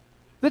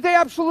 That they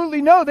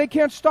absolutely know they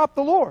can't stop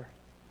the Lord.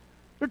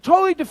 They're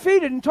totally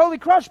defeated and totally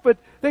crushed, but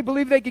they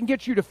believe they can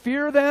get you to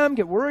fear them,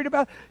 get worried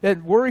about,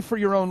 and worry for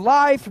your own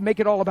life, and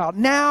make it all about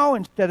now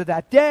instead of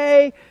that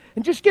day,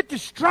 and just get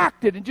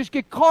distracted and just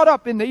get caught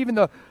up in even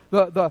the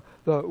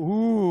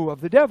ooh of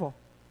the devil.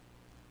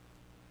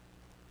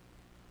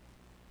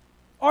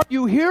 Are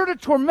you here to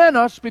torment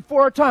us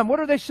before our time?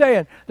 What are they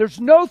saying? There's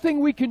nothing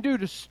we can do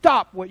to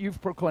stop what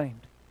you've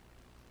proclaimed.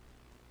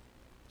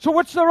 So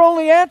what's their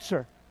only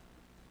answer?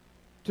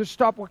 To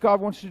stop what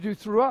God wants to do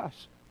through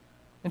us.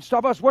 And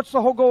stop us. What's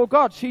the whole goal of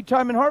God? Seed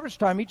time and harvest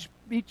time. Each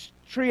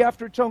tree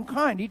after its own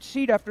kind. Each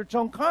seed after its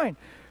own kind.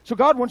 So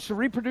God wants to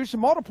reproduce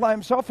and multiply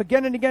Himself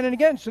again and again and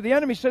again. So the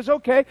enemy says,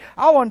 okay,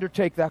 I'll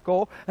undertake that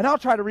goal, and I'll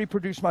try to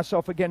reproduce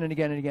myself again and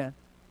again and again.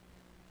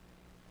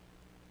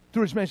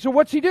 Through his ministry. So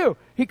what's he do?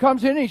 He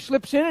comes in and he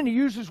slips in and he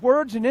uses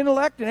words and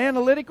intellect and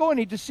analytical and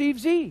he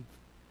deceives Eve.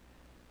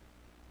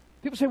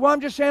 People say, well,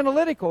 I'm just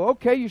analytical.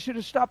 Okay, you should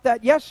have stopped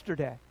that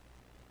yesterday.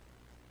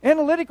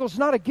 Analytical is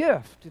not a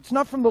gift. It's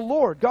not from the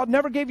Lord. God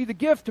never gave you the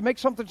gift to make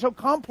something so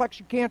complex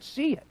you can't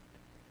see it.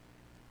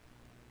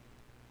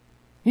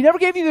 He never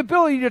gave you the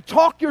ability to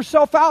talk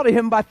yourself out of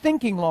Him by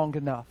thinking long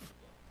enough.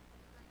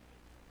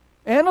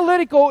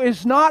 Analytical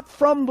is not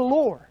from the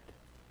Lord.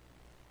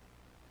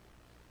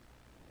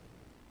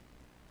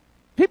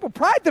 People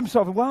pride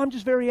themselves in, well, I'm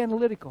just very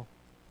analytical.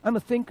 I'm a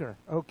thinker.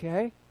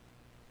 Okay.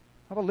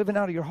 How about living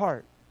out of your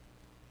heart?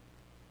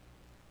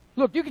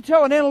 Look, you can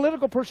tell an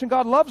analytical person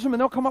God loves them and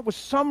they'll come up with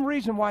some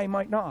reason why He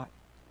might not.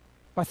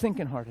 By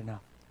thinking hard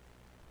enough.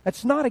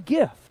 That's not a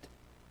gift.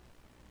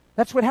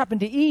 That's what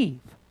happened to Eve.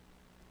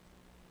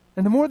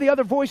 And the more the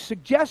other voice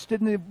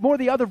suggested and the more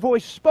the other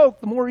voice spoke,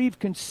 the more Eve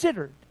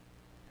considered.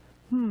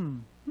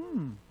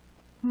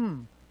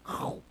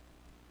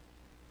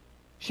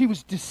 She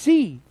was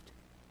deceived.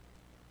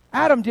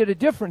 Adam did a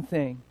different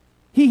thing.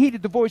 He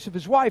heeded the voice of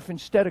his wife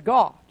instead of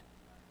God.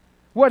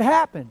 What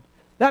happened?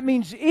 That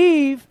means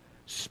Eve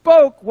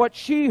spoke what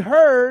she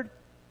heard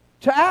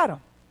to Adam.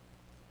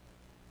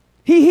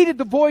 He heeded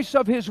the voice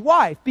of his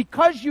wife.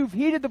 Because you've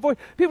heeded the voice.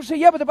 People say,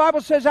 yeah, but the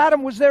Bible says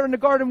Adam was there in the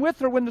garden with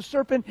her when the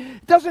serpent.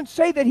 It doesn't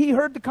say that he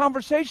heard the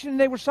conversation and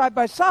they were side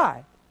by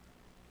side.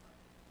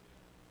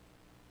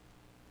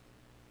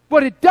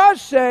 But it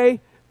does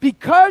say,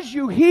 because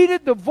you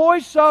heeded the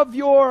voice of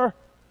your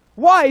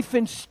wife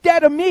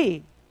instead of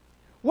me.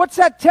 What's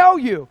that tell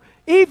you?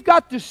 Eve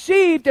got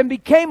deceived and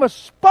became a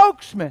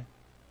spokesman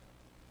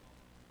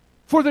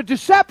for the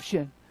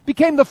deception.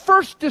 Became the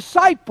first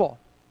disciple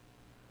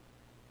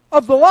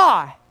of the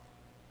lie.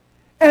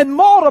 And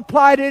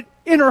multiplied it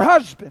in her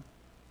husband.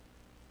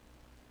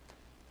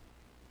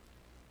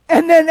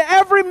 And then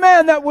every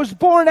man that was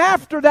born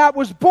after that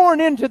was born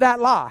into that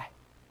lie.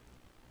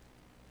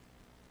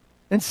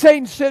 And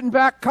Satan's sitting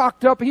back,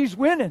 cocked up, he's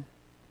winning.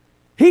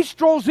 He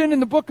strolls in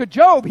the book of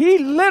Job. He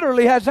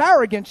literally has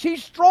arrogance. He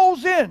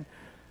strolls in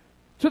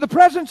to the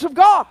presence of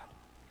God.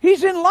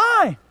 He's in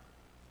line.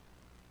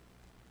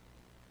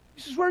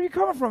 He says, where are you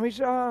coming from? He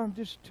said, I'm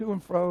just to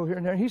and fro here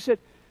and there. He said,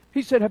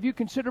 have you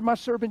considered my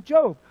servant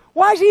Job?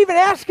 Why is he even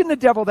asking the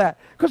devil that?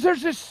 Because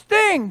there's this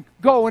thing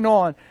going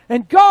on.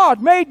 And God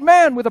made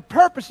man with a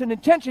purpose and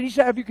intention. He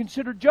said, have you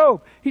considered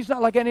Job? He's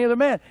not like any other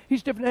man.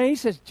 He's different. And he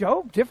says,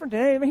 Job, different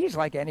than any other man? He's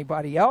like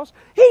anybody else.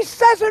 He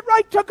says it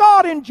right to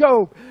God in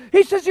Job.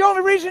 He says the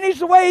only reason he's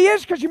the way he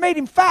is because you made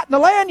him fat in the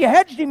land. You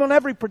hedged him on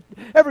every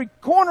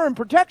corner and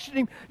protected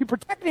him. You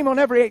protected him on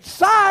every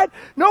side.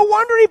 No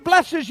wonder he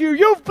blesses you.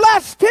 You've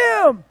blessed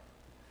him.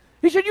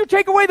 He said, you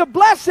take away the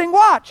blessing,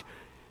 watch.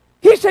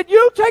 He said,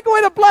 you take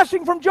away the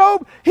blessing from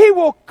Job, he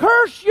will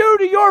curse you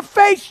to your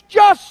face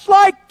just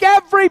like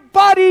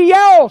everybody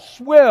else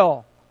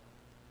will.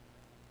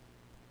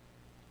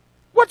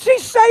 What's he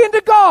saying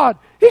to God?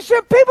 He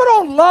said, people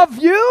don't love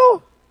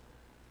you.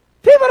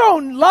 People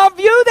don't love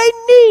you. They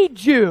need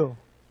you.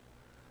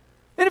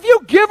 And if you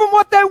give them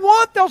what they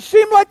want, they'll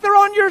seem like they're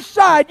on your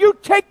side. You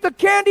take the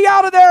candy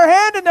out of their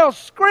hand and they'll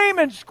scream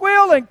and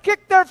squeal and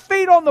kick their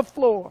feet on the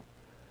floor.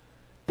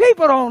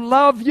 People don't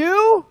love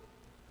you.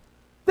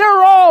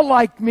 They're all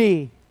like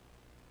me.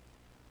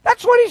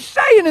 That's what he's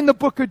saying in the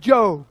book of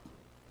Job.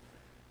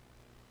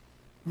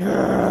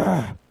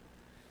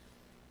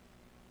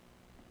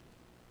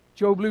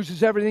 Job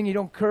loses everything. He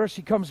don't curse.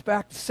 He comes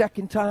back the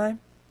second time.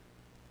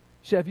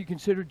 He said, have you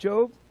considered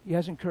Job? He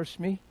hasn't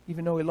cursed me,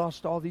 even though he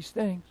lost all these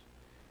things.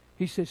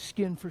 He says,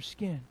 skin for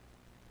skin.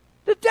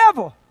 The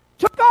devil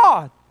to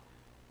God.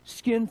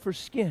 Skin for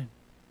skin.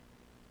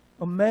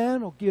 A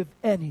man will give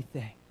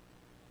anything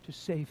to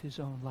save his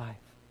own life.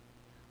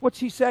 What's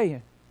he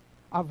saying?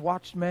 I've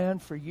watched man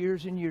for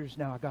years and years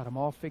now. I got them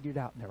all figured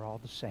out, and they're all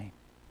the same.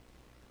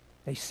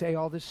 They say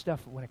all this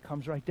stuff, but when it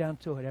comes right down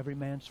to it, every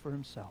man's for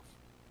himself.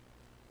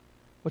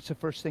 What's the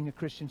first thing a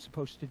Christian's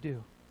supposed to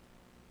do?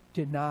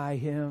 Deny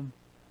him.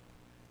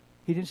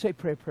 He didn't say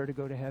pray a prayer to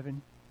go to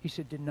heaven. He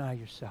said deny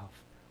yourself.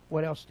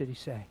 What else did he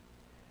say?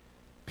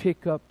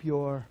 Pick up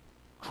your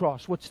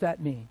cross. What's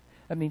that mean?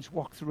 That means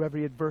walk through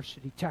every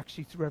adversity,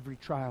 taxi through every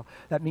trial.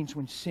 That means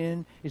when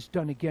sin is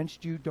done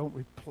against you, don't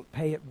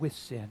repay it with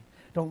sin.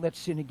 Don't let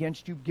sin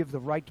against you give the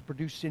right to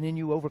produce sin in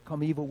you,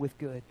 overcome evil with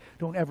good.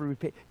 Don't ever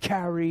repay.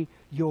 Carry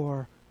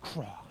your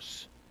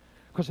cross.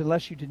 Because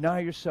unless you deny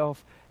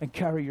yourself and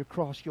carry your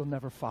cross, you'll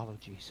never follow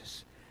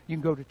Jesus. You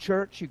can go to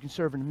church, you can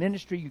serve in a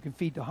ministry, you can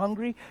feed the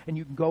hungry, and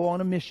you can go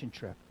on a mission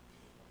trip.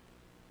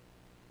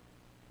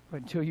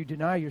 But until you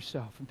deny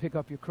yourself and pick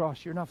up your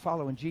cross, you're not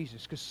following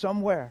Jesus. Because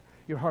somewhere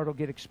your heart will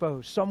get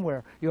exposed.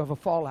 Somewhere you'll have a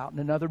fallout in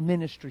another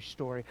ministry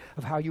story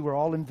of how you were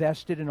all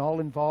invested and all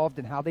involved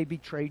and how they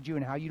betrayed you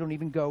and how you don't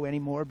even go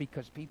anymore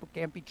because people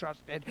can't be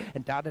trusted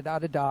and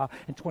da-da-da-da-da.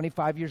 And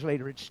 25 years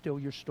later, it's still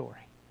your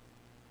story.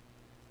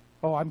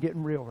 Oh, I'm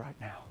getting real right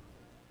now.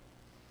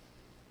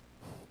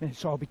 And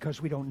it's all because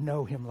we don't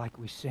know him like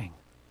we sing.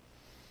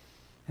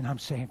 And I'm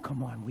saying,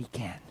 come on, we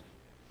can.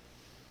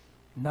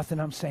 Nothing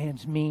I'm saying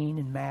is mean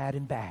and mad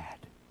and bad.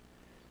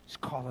 It's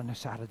calling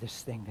us out of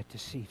this thing that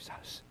deceives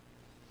us.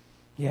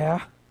 Yeah?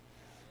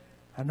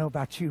 I don't know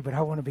about you, but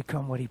I want to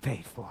become what he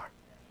paid for.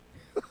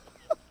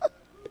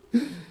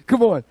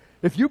 Come on.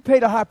 If you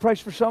paid a high price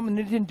for something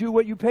and it didn't do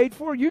what you paid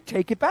for, you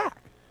take it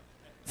back.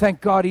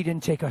 Thank God he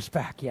didn't take us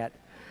back yet.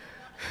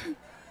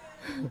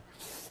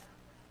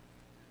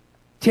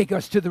 Take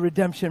us to the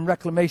Redemption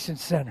Reclamation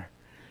Center.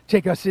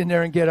 Take us in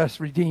there and get us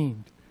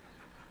redeemed.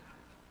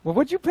 Well,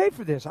 what'd you pay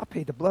for this? I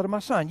paid the blood of my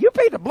son. You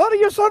paid the blood of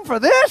your son for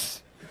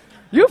this?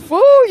 You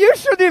fool. You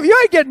shouldn't have. You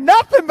ain't getting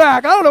nothing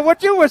back. I don't know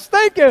what you was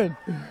thinking.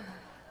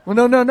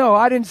 Well, no.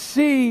 I didn't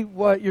see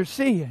what you're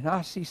seeing.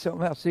 I see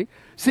something else.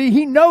 See,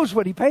 he knows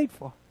what he paid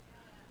for.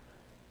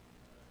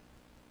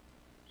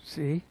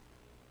 See?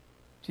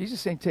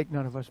 Jesus ain't take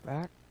none of us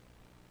back.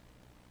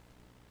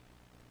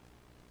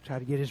 Try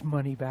to get his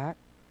money back.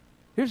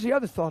 Here's the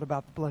other thought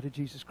about the blood of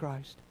Jesus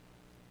Christ.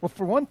 Well,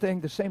 for one thing,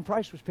 the same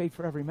price was paid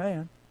for every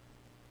man.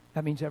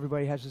 That means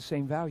everybody has the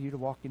same value to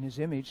walk in his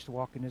image, to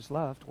walk in his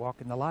love, to walk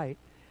in the light.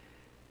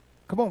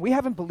 Come on, we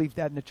haven't believed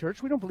that in the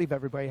church. We don't believe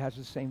everybody has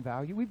the same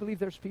value. We believe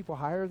there's people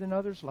higher than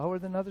others, lower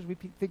than others. We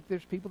think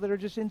there's people that are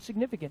just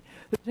insignificant.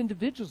 There's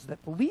individuals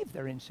that believe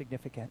they're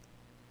insignificant.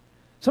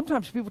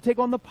 Sometimes people take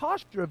on the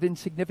posture of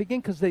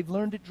insignificant because they've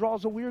learned it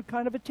draws a weird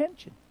kind of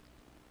attention.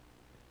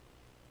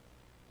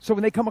 So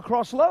when they come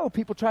across low,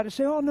 people try to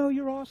say, oh, no,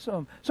 you're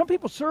awesome. Some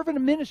people serve in a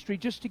ministry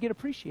just to get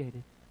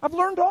appreciated. I've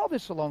learned all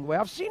this along the way.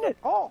 I've seen it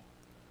all.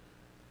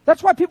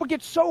 That's why people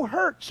get so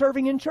hurt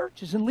serving in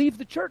churches and leave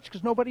the church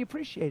because nobody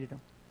appreciated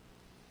them.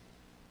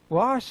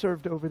 Well, I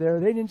served over there.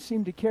 They didn't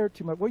seem to care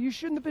too much. Well, you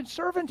shouldn't have been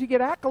serving to get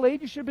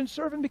accolade. You should have been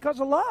serving because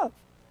of love.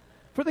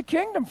 For the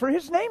kingdom, for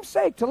his name's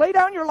sake, to lay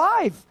down your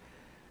life.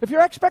 If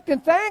you're expecting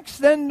thanks,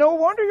 then no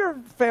wonder you're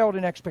failed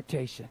in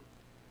expectation.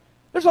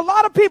 There's a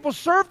lot of people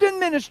served in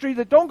ministry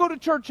that don't go to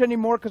church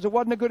anymore because it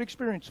wasn't a good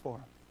experience for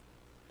them.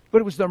 But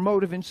it was their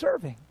motive in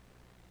serving.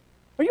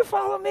 Are you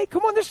following me?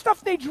 Come on, this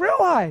stuff needs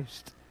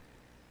realized.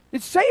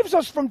 It saves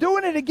us from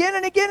doing it again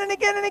and again and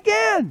again and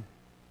again.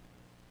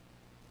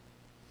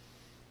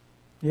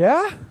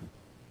 Yeah?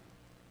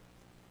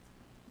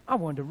 I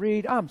wanted to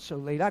read. I'm so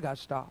late. I got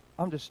to stop.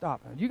 I'm just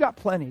stopping. You got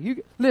plenty.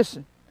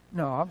 Listen.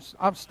 No,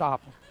 I'm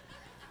stopping.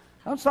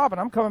 I'm stopping.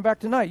 I'm coming back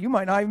tonight. You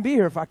might not even be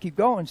here if I keep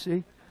going,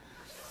 see?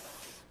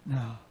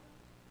 No.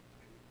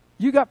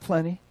 You got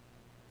plenty.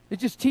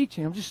 It's just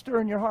teaching. I'm just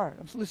stirring your heart.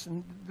 I'm just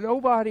listening.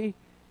 Nobody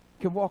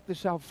can walk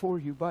this out for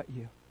you but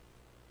you.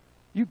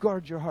 You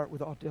guard your heart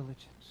with all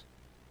diligence.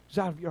 Because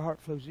out of your heart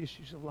flows the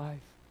issues of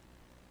life.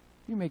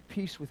 You make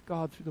peace with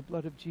God through the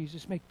blood of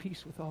Jesus. Make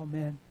peace with all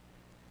men.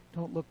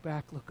 Don't look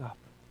back, look up.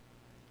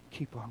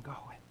 Keep on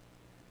going.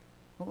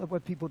 Don't let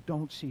what people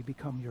don't see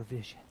become your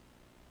vision.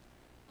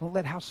 Don't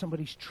let how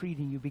somebody's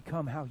treating you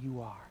become how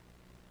you are.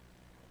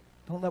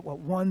 Don't let what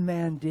one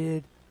man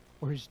did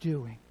or is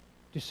doing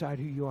decide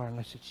who you are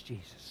unless it's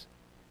Jesus.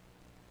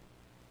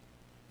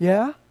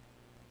 Yeah?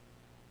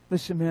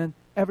 Listen, man,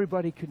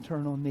 everybody can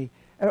turn on me.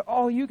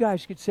 All you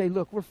guys could say,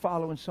 look, we're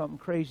following something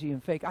crazy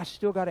and fake. I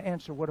still got to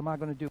answer, what am I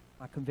going to do with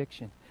my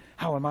conviction?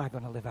 How am I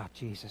going to live out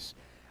Jesus?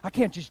 I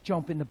can't just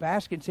jump in the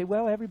basket and say,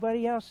 well,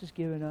 everybody else is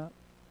giving up.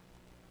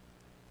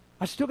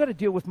 I still got to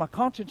deal with my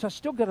conscience. I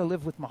still got to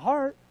live with my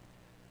heart.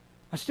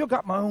 I still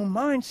got my own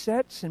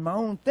mindsets and my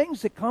own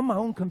things that come, my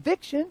own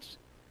convictions.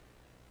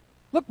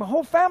 Look, my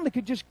whole family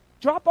could just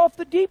drop off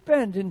the deep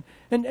end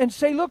and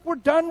say, look, we're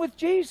done with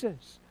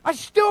Jesus. I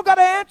still got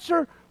to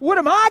answer, what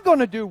am I going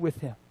to do with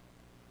him?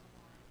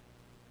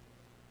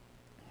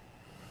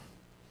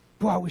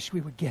 Boy, I wish we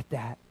would get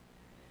that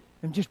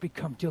and just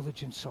become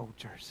diligent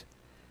soldiers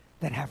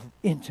that have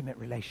intimate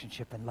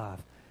relationship and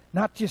love.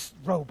 Not just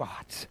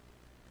robots.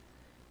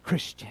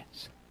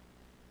 Christians.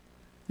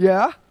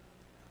 Yeah?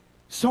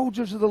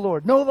 Soldiers of the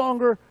Lord. No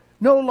longer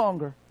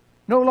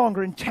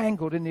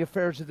entangled in the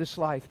affairs of this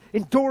life.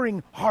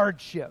 Enduring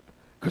hardship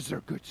because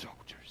they're good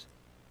soldiers.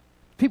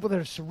 People that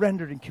are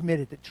surrendered and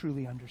committed that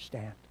truly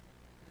understand.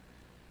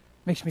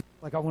 Makes me feel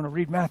like I want to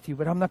read Matthew,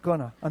 but I'm not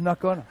gonna.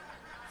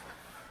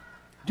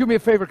 Do me a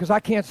favor because I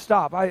can't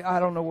stop. I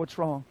don't know what's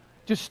wrong.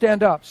 Just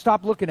stand up.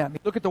 Stop looking at me.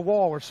 Look at the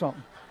wall or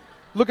something.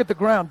 Look at the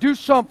ground. Do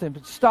something,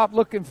 but stop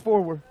looking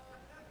forward.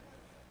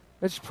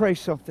 Let's pray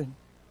something.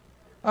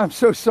 I'm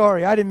so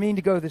sorry. I didn't mean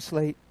to go this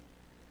late.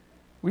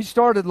 We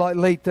started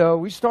late, though.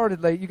 We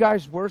started late. You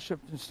guys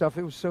worshiped and stuff.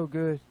 It was so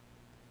good.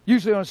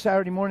 Usually on a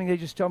Saturday morning, they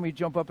just tell me to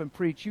jump up and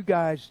preach. You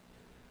guys,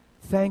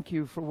 thank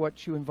you for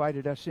what you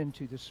invited us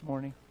into this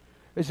morning.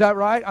 Is that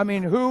right? I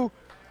mean, who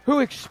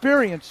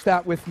experienced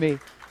that with me?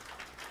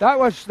 That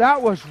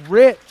was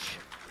rich.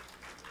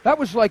 That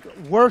was like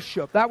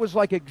worship. That was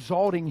like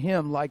exalting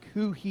him, like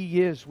who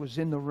he is was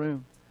in the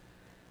room.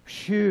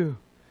 Phew.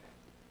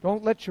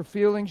 Don't let your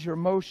feelings, your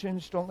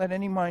emotions, don't let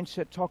any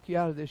mindset talk you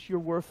out of this. You're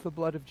worth the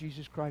blood of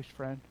Jesus Christ,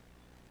 friend.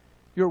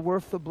 You're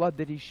worth the blood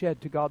that he shed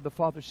to God the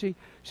Father. See,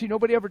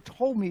 nobody ever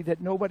told me that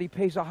nobody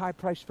pays a high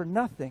price for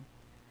nothing.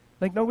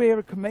 Like nobody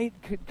ever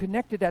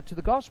connected that to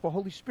the gospel.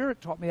 Holy Spirit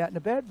taught me that in the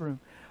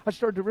bedroom. I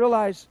started to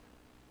realize,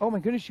 oh my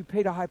goodness, you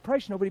paid a high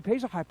price. Nobody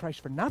pays a high price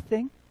for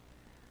nothing.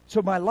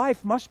 So my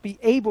life must be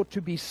able to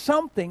be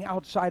something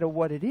outside of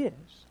what it is.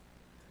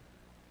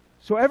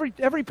 So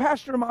every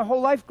pastor in my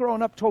whole life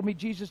growing up told me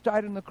Jesus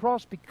died on the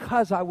cross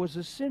because I was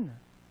a sinner.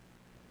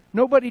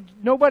 Nobody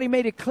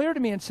made it clear to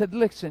me and said,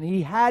 listen,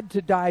 he had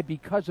to die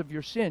because of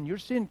your sin. Your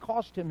sin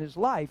cost him his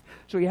life,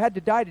 so he had to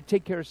die to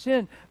take care of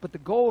sin. But the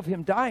goal of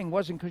him dying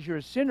wasn't because you're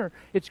a sinner.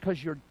 It's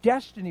because your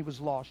destiny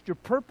was lost. Your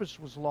purpose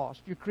was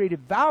lost. Your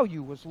creative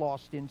value was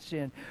lost in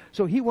sin.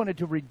 So he wanted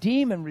to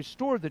redeem and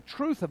restore the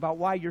truth about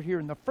why you're here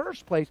in the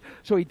first place.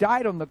 So he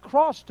died on the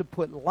cross to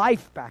put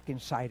life back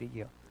inside of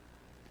you.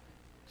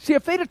 See,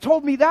 if they'd have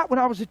told me that when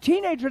I was a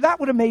teenager, that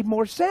would have made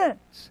more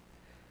sense.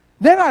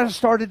 Then I'd have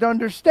started to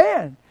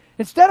understand.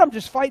 Instead, I'm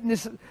just fighting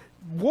this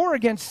war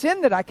against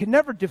sin that I can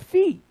never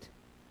defeat.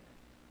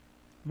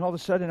 And all of a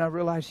sudden, I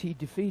realize he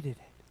defeated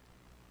it.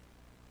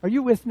 Are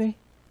you with me?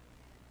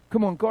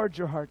 Come on, guard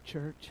your heart,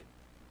 church.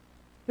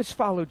 Let's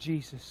follow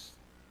Jesus.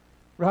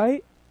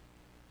 Right?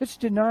 Let's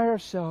deny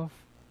ourselves,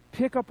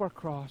 pick up our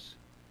cross,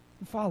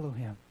 and follow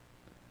him.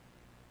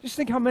 Just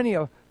think how many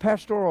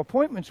pastoral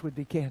appointments would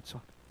be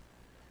canceled.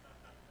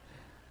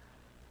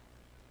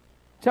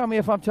 Tell me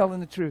if I'm telling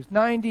the truth.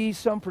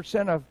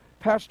 90-some% of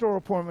pastoral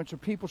appointments are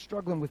people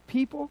struggling with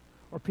people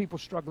or people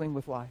struggling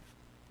with life.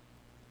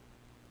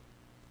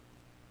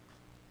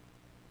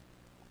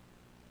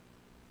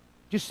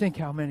 Just think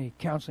how many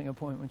counseling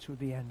appointments would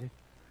be ended.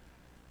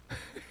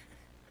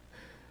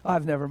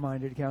 I've never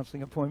minded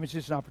counseling appointments.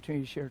 It's just an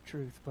opportunity to share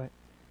truth, but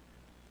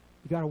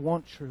you got to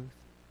want truth.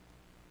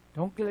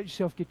 Don't let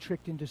yourself get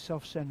tricked into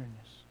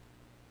self-centeredness.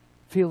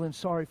 Feeling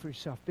sorry for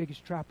yourself.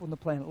 Biggest trap on the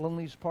planet.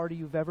 Loneliest party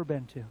you've ever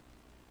been to.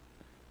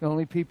 The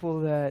only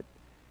people that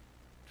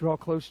draw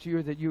close to you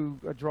or that you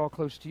draw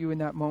close to you in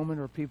that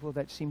moment are people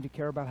that seem to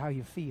care about how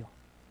you feel.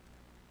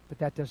 But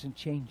that doesn't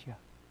change you.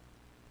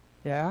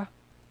 Yeah?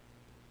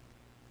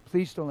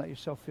 Please don't let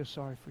yourself feel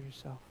sorry for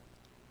yourself.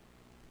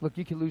 Look,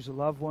 you can lose a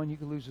loved one. You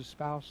can lose a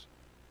spouse.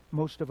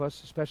 Most of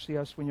us, especially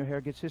us, when your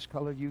hair gets this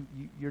color,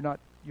 you're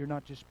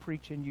not just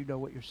preaching. You know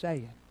what you're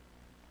saying.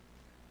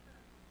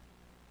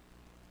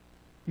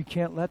 You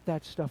can't let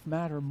that stuff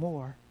matter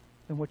more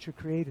than what you're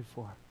created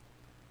for.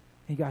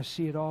 You got to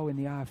see it all in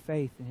the eye of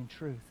faith and in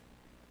truth.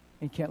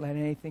 And you can't let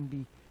anything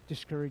be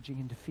discouraging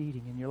and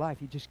defeating in your life.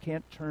 You just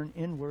can't turn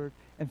inward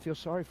and feel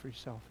sorry for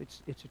yourself.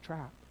 It's a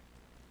trap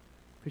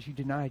because you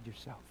denied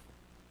yourself.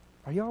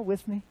 Are y'all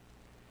with me?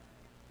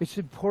 It's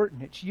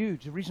important. It's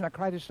huge. The reason I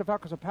cry this stuff out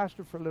because I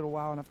pastored for a little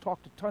while and I've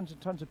talked to tons and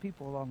tons of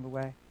people along the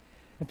way.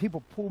 And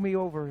people pull me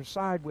over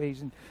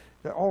sideways and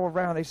they're all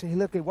around. They say, hey,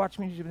 look, they watch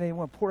me. They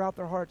want to pour out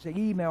their hearts. They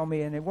email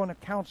me and they want to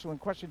counsel and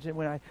questions. And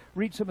when I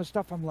read some of the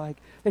stuff, I'm like,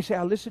 they say,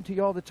 I listen to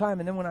you all the time.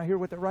 And then when I hear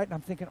what they're writing,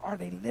 I'm thinking, are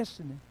they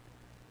listening?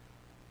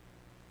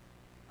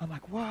 I'm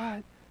like,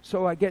 what?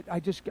 So I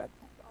just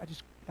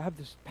have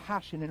this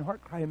passion and heart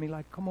cry in me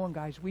like, come on,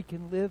 guys, we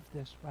can live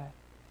this way.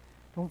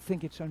 Don't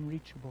think it's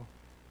unreachable.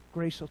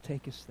 Grace will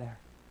take us there.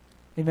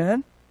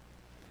 Amen?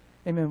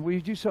 Amen. Will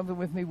you do something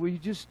with me? Will you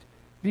just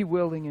be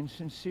willing and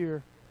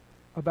sincere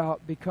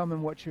about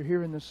becoming what you're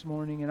hearing this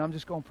morning? And I'm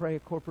just going to pray a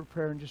corporate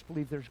prayer and just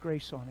believe there's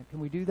grace on it. Can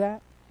we do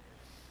that?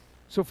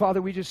 So,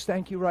 Father, we just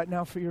thank you right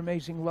now for your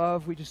amazing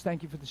love. We just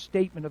thank you for the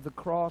statement of the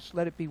cross.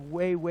 Let it be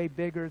way, way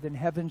bigger than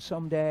heaven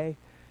someday.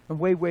 And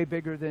way, way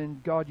bigger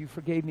than, God, you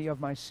forgave me of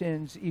my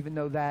sins, even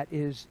though that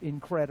is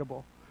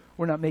incredible.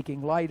 We're not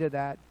making light of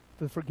that.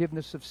 The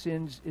forgiveness of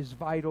sins is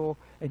vital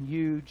and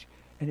huge,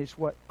 and it's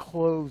what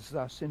clothes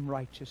us in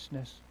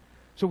righteousness.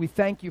 So we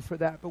thank you for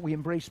that, but we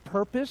embrace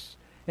purpose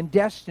and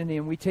destiny,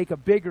 and we take a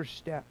bigger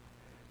step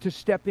to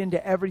step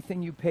into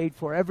everything you paid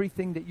for,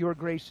 everything that your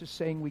grace is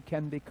saying we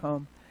can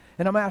become.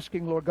 And I'm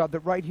asking, Lord God, that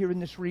right here in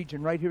this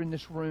region, right here in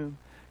this room,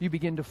 you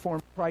begin to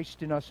form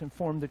Christ in us and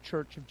form the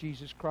church of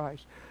Jesus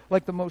Christ.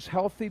 Like the most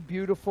healthy,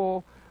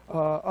 beautiful,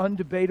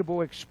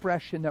 undebatable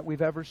expression that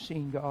we've ever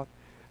seen, God.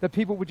 That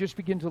people would just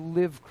begin to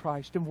live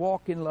Christ and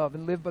walk in love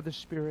and live by the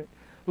Spirit.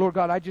 Lord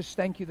God, I just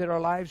thank you that our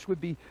lives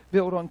would be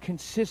built on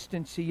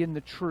consistency in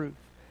the truth.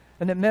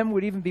 And that men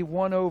would even be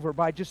won over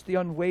by just the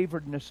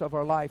unwaveredness of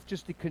our life,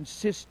 just the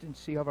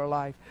consistency of our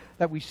life.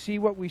 That we see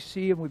what we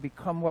see and we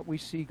become what we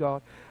see,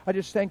 God. I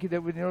just thank you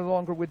that no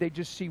longer would they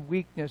just see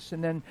weakness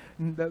and then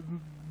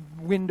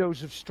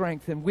windows of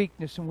strength and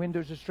weakness and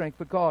windows of strength.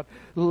 But God,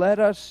 let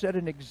us set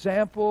an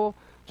example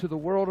to the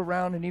world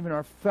around and even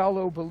our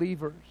fellow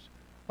believers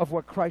of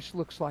what Christ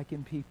looks like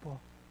in people.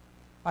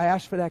 I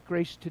ask for that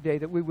grace today,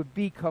 that we would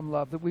become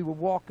love, that we would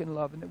walk in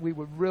love, and that we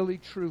would really,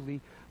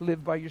 truly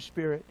live by your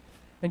Spirit.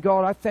 And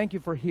God, I thank you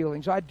for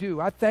healings. I do.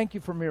 I thank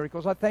you for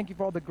miracles. I thank you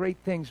for all the great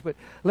things. But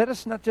let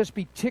us not just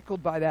be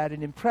tickled by that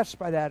and impressed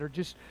by that, or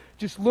just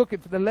look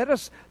at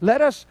that.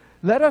 Let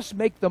us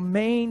make the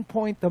main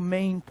point,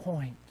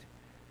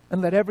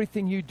 and let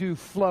everything you do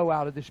flow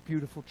out of this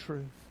beautiful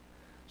truth.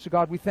 So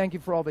God, we thank you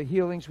for all the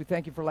healings. We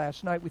thank you for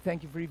last night. We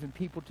thank you for even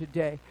people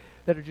today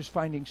that are just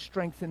finding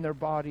strength in their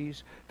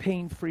bodies,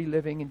 pain-free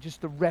living, and just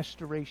the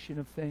restoration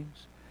of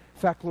things. In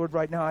fact, Lord,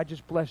 right now I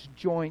just bless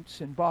joints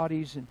and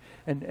bodies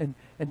and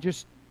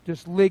just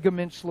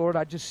ligaments, Lord.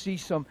 I just see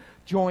some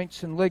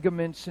joints and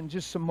ligaments and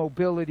just some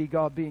mobility,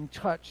 God, being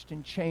touched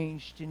and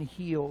changed and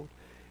healed.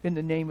 In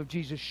the name of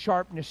Jesus,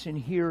 sharpness in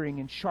hearing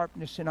and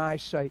sharpness in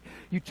eyesight.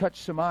 You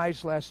touched some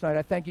eyes last night.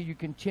 I thank you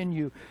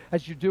continue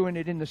as you're doing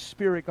it in the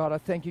Spirit, God. I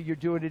thank you're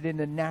doing it in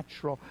the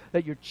natural,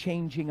 that you're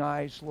changing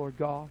eyes, Lord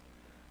God.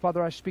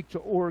 Father, I speak to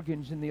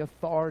organs in the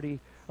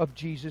authority of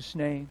Jesus'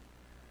 name.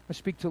 I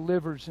speak to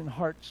livers and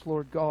hearts,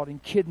 Lord God,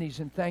 and kidneys,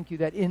 and thank you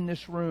that in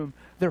this room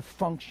they're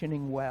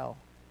functioning well.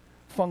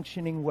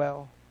 Functioning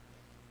well.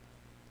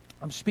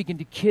 I'm speaking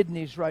to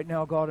kidneys right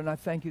now, God, and I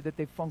thank you that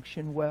they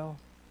function well.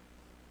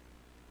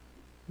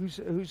 Is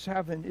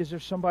there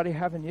somebody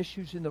having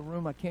issues in the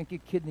room? I can't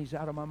get kidneys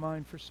out of my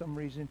mind for some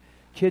reason.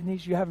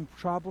 Kidneys, you having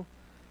trouble?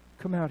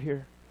 Come out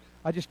here.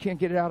 I just can't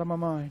get it out of my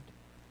mind.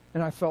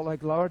 And I felt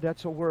like, Lord,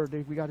 that's a word.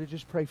 We got to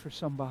just pray for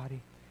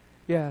somebody.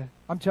 Yeah,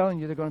 I'm telling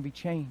you, they're going to be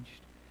changed.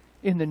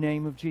 In the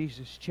name of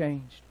Jesus,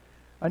 changed.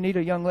 I need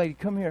a young lady.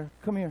 Come here.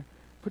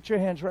 Put your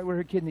hands right where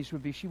her kidneys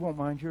would be. She won't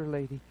mind. You're a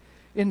lady.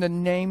 In the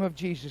name of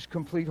Jesus,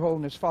 complete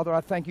wholeness. Father, I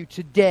thank you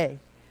today,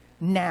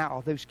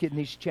 now, those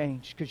kidneys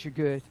change because you're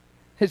good.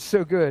 It's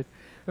so good.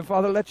 And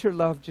Father, let your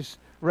love just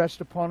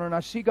rest upon her. And I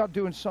see God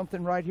doing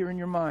something right here in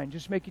your mind,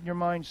 just making your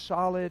mind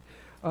solid.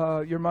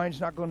 Your mind's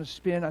not going to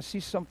spin. I see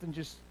something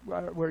just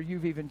where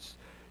you've even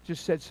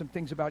just said some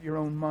things about your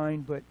own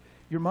mind, but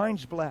your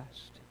mind's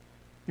blessed.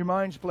 Your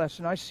mind's blessed.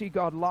 And I see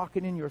God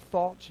locking in your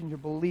thoughts and your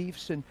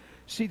beliefs. And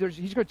see,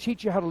 He's going to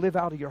teach you how to live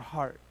out of your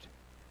heart.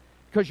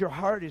 Because your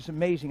heart is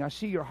amazing. I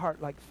see your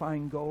heart like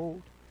fine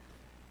gold.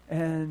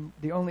 And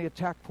the only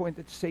attack point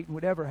that Satan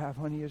would ever have,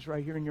 honey, is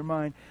right here in your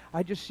mind.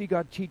 I just see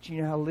God teaching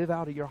you how to live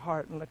out of your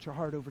heart and let your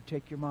heart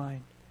overtake your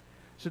mind.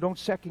 So don't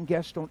second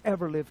guess. Don't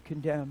ever live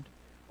condemned.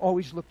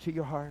 Always look to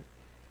your heart.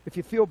 If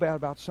you feel bad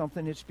about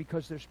something, it's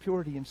because there's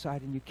purity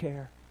inside and you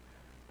care.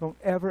 Don't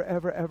ever,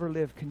 ever, ever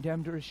live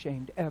condemned or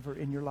ashamed ever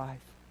in your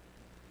life.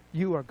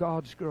 You are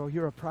God's girl.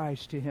 You're a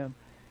prize to Him.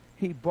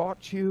 He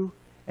bought you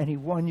and He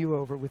won you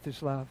over with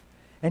His love.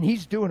 And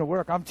He's doing a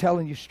work. I'm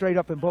telling you straight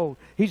up and bold.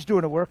 He's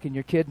doing a work in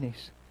your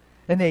kidneys.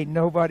 And ain't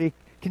nobody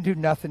can do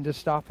nothing to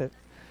stop it.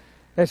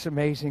 That's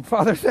amazing.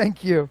 Father,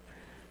 thank you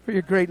for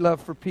your great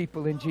love for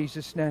people in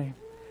Jesus' name.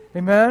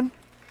 Amen.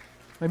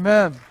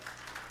 Amen.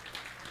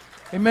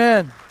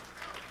 Amen.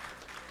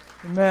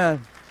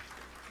 Amen.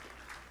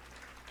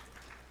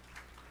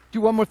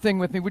 Do one more thing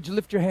with me. Would you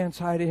lift your hands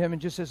high to Him,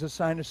 and just as a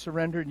sign of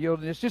surrender and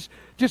yieldedness,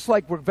 just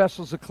like we're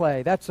vessels of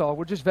clay. That's all.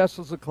 We're just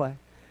vessels of clay.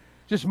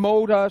 Just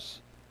mold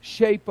us,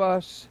 shape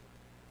us.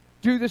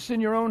 Do this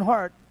in your own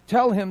heart.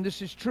 Tell Him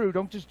this is true.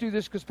 Don't just do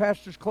this because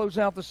pastors close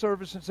out the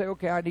service and say,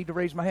 okay, I need to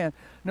raise my hand.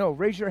 No,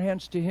 raise your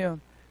hands to Him.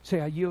 Say,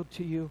 I yield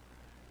to you.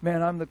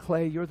 Man, I'm the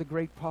clay. You're the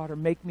great potter.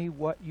 Make me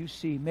what you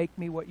see. Make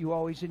me what you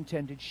always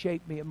intended.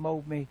 Shape me and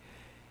mold me.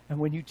 And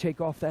when you take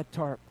off that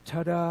tarp,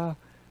 ta-da,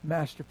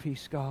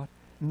 masterpiece, God,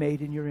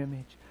 made in your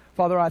image.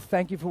 Father, I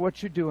thank you for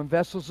what you're doing.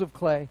 Vessels of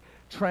clay,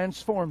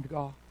 transformed,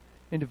 God,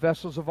 into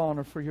vessels of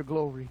honor for your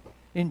glory.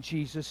 In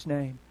Jesus'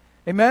 name.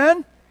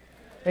 Amen?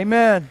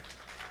 Amen.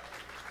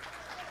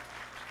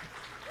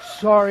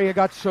 Sorry I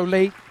got so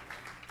late.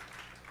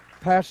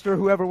 Pastor,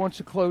 whoever wants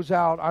to close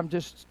out, I'm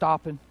just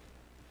stopping.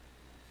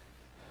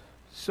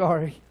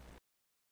 Sorry.